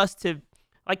hard for us to,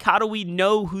 like, how do we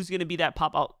know who's going to be that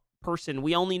pop out person?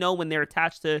 We only know when they're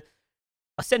attached to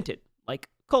a Scented, like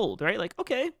Cold, right? Like,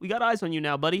 okay, we got eyes on you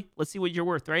now, buddy. Let's see what you're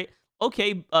worth, right?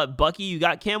 Okay, Bucky, you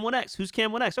got Cam 1X. Who's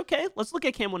Cam 1X? Okay, let's look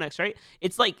at Cam 1X, right?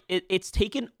 It's like, it's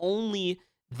taken only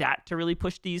that to really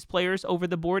push these players over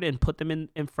the board and put them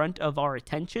in front of our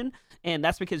attention. And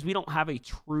that's because we don't have a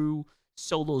true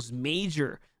solos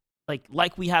major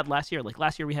like we had last year. Like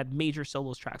last year we had major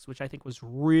solos tracks, which I think was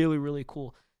really, really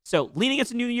cool. So leading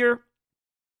into New Year,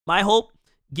 my hope,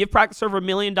 give Practice Server $1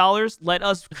 million. Let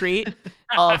us create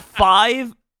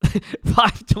 5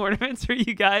 tournaments for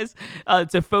you guys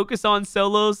to focus on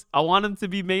solos. I want them to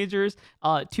be majors.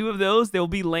 2 of those, they'll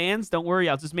be LANs. Don't worry,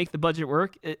 I'll just make the budget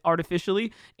work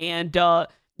artificially. And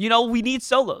we need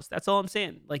solos. That's all I'm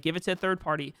saying. Like, give it to a third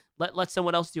party. Let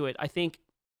someone else do it. I think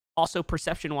also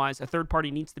perception-wise, a third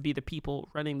party needs to be the people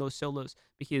running those solos,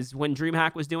 because when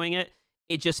DreamHack was doing it,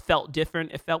 it just felt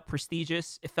different. It felt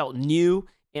prestigious. It felt new.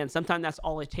 And sometimes that's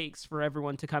all it takes for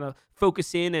everyone to kind of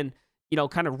focus in and,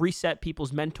 kind of reset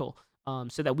people's mental,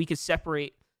 so that we could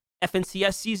separate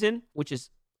FNCS season, which is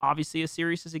obviously as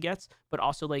serious as it gets, but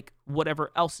also like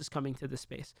whatever else is coming to the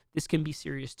space. This can be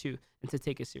serious too, and to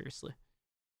take it seriously.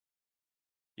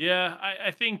 Yeah,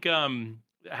 I think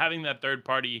having that third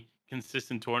party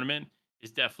consistent tournament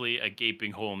is definitely a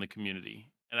gaping hole in the community.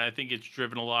 And I think it's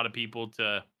driven a lot of people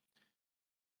to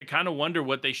kind of wonder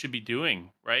what they should be doing,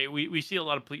 right? We see a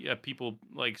lot of people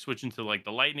like switching to like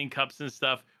the Lightning Cups and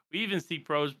stuff. We even see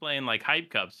pros playing like Hype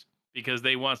Cups because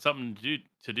they want something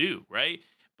to do, right?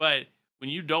 But when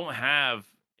you don't have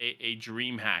a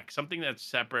dream hack, something that's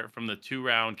separate from the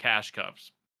 2-round cash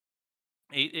cups,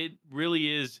 it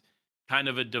really is kind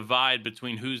of a divide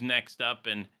between who's next up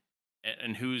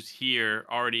and who's here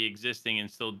already existing and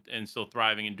still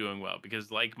thriving and doing well.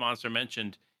 Because like Monster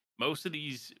mentioned, most of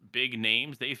these big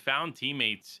names, they found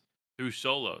teammates through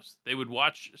solos. They would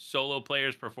watch solo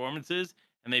players' performances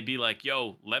and they'd be like,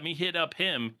 yo, let me hit up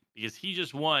him because he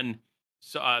just won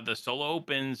the solo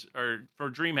opens or for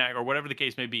DreamHack or whatever the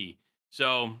case may be.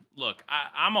 So look,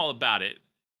 I'm all about it.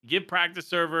 Give practice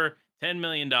server $10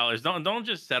 million. Don't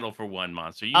just settle for one,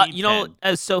 Monster. You need 10.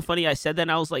 It's so funny. I said that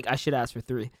and I was like, I should ask for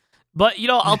 3. But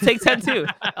I'll take 10 too.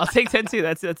 I'll take 10 too.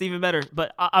 That's even better.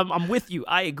 But I'm with you.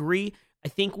 I agree. I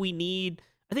think we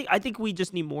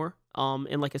just need more.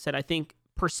 And like I said, I think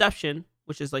perception,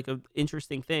 which is like an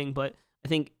interesting thing, but I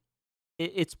think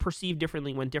it's perceived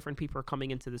differently when different people are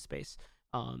coming into the space.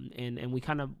 And we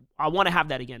I want to have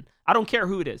that again. I don't care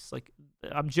who it is. Like,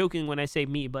 I'm joking when I say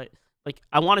me, but like,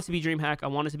 I want it to be DreamHack. I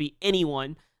want it to be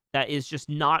anyone that is just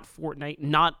not Fortnite,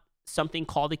 not something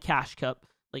called a cash cup.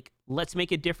 Like, let's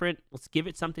make it different. Let's give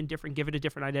it something different, give it a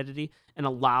different identity, and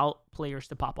allow players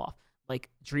to pop off. Like,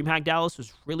 DreamHack Dallas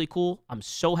was really cool. I'm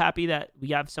so happy that we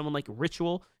have someone like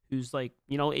Ritual who's like,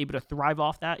 able to thrive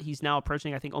off that. He's now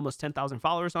approaching, I think, almost 10,000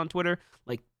 followers on Twitter.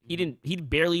 Like, he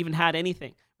barely even had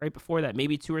anything right before that,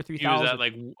 maybe 2,000 or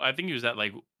 3,000. I think he was at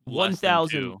like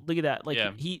 1,000. Look at that. Like,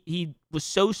 yeah. he was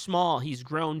so small. He's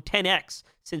grown 10x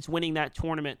since winning that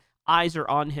tournament. Eyes are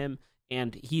on him,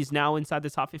 and he's now inside the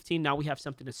top 15. Now we have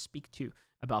something to speak to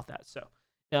about that. So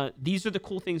these are the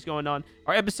cool things going on.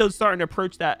 Our episode's starting to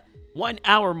approach that 1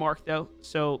 hour mark, though.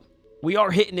 So we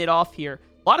are hitting it off here.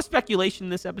 A lot of speculation in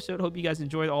this episode. Hope you guys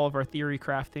enjoyed all of our theory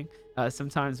crafting.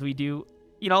 Sometimes we do,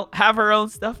 have our own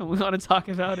stuff and we want to talk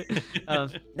about it.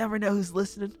 Never know who's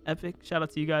listening. Epic. Shout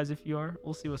out to you guys if you are.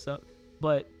 We'll see what's up.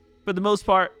 But for the most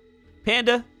part,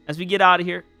 Panda, as we get out of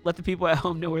here, let the people at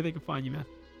home know where they can find you, man.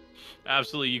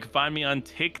 Absolutely. You can find me on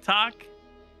TikTok,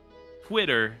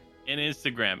 Twitter, and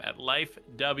Instagram at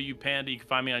LifeWPanda. You can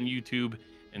find me on YouTube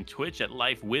and Twitch at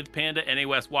Life with Panda. NA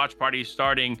West Watch Party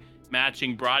starting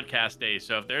matching broadcast days.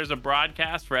 So if there's a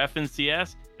broadcast for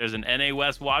FNCS, there's an NA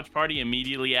West Watch Party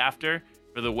immediately after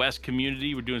for the West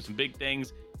community. We're doing some big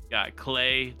things. Got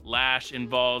Clay, Lash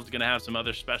involved. Going to have some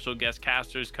other special guest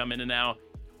casters come in and out.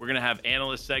 We're going to have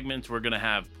analyst segments. We're going to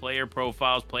have player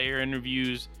profiles, player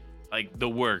interviews, like the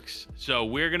works. So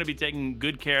we're going to be taking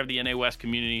good care of the NA West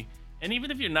community. And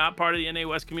even if you're not part of the NA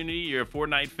West community, you're a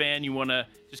Fortnite fan, you want to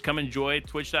just come enjoy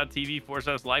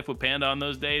twitch.tv/Life with Panda on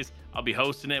those days, I'll be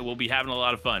hosting it. We'll be having a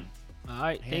lot of fun. All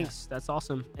right, thanks. That's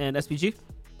awesome. And SPG?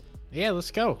 Yeah,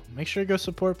 let's go. Make sure to go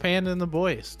support Panda and the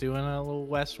boys doing a little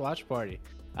West Watch Party.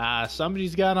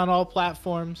 Somebody's got on all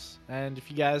platforms, and if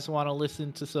you guys want to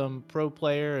listen to some pro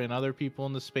player and other people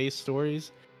in the space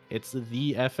stories, it's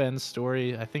the FN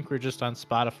story. I think we're just on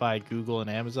Spotify, Google, and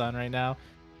Amazon right now.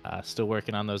 Still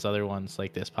working on those other ones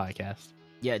like this podcast.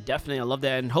 Yeah, definitely. I love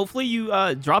that. And hopefully you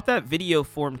drop that video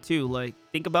form too. Like,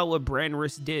 think about what Brand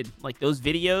Risk did. Like, those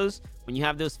videos, when you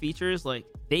have those features, like,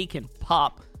 they can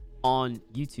pop on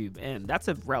YouTube. And that's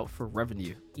a route for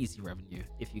revenue. Easy revenue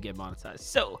if you get monetized.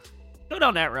 So go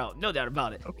down that route. No doubt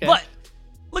about it. Okay. But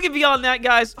looking beyond that,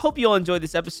 guys, hope you all enjoyed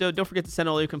this episode. Don't forget to send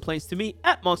all your complaints to me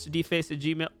at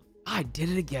monsterdface@gmail. I did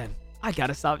it again. I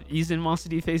gotta stop using Monster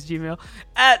Deface Gmail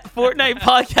at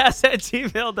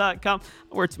FortnitePodcast@gmail.com.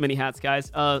 I wear too many hats,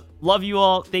 guys. Love you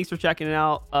all. Thanks for checking it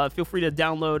out. Feel free to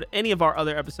download any of our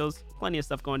other episodes. Plenty of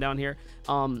stuff going down here.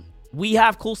 We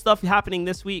have cool stuff happening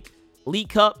this week. Elite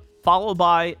Cup, followed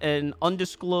by an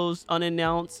undisclosed,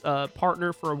 unannounced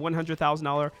partner for a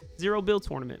 $100,000 zero build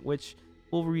tournament, which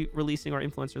we'll be releasing our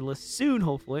influencer list soon,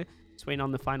 hopefully. Just waiting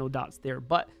on the final dots there.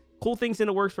 But cool things in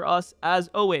the works for us, as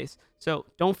always. So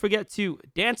don't forget to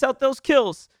dance out those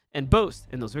kills and boast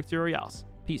in those victory royales.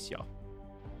 Peace, y'all.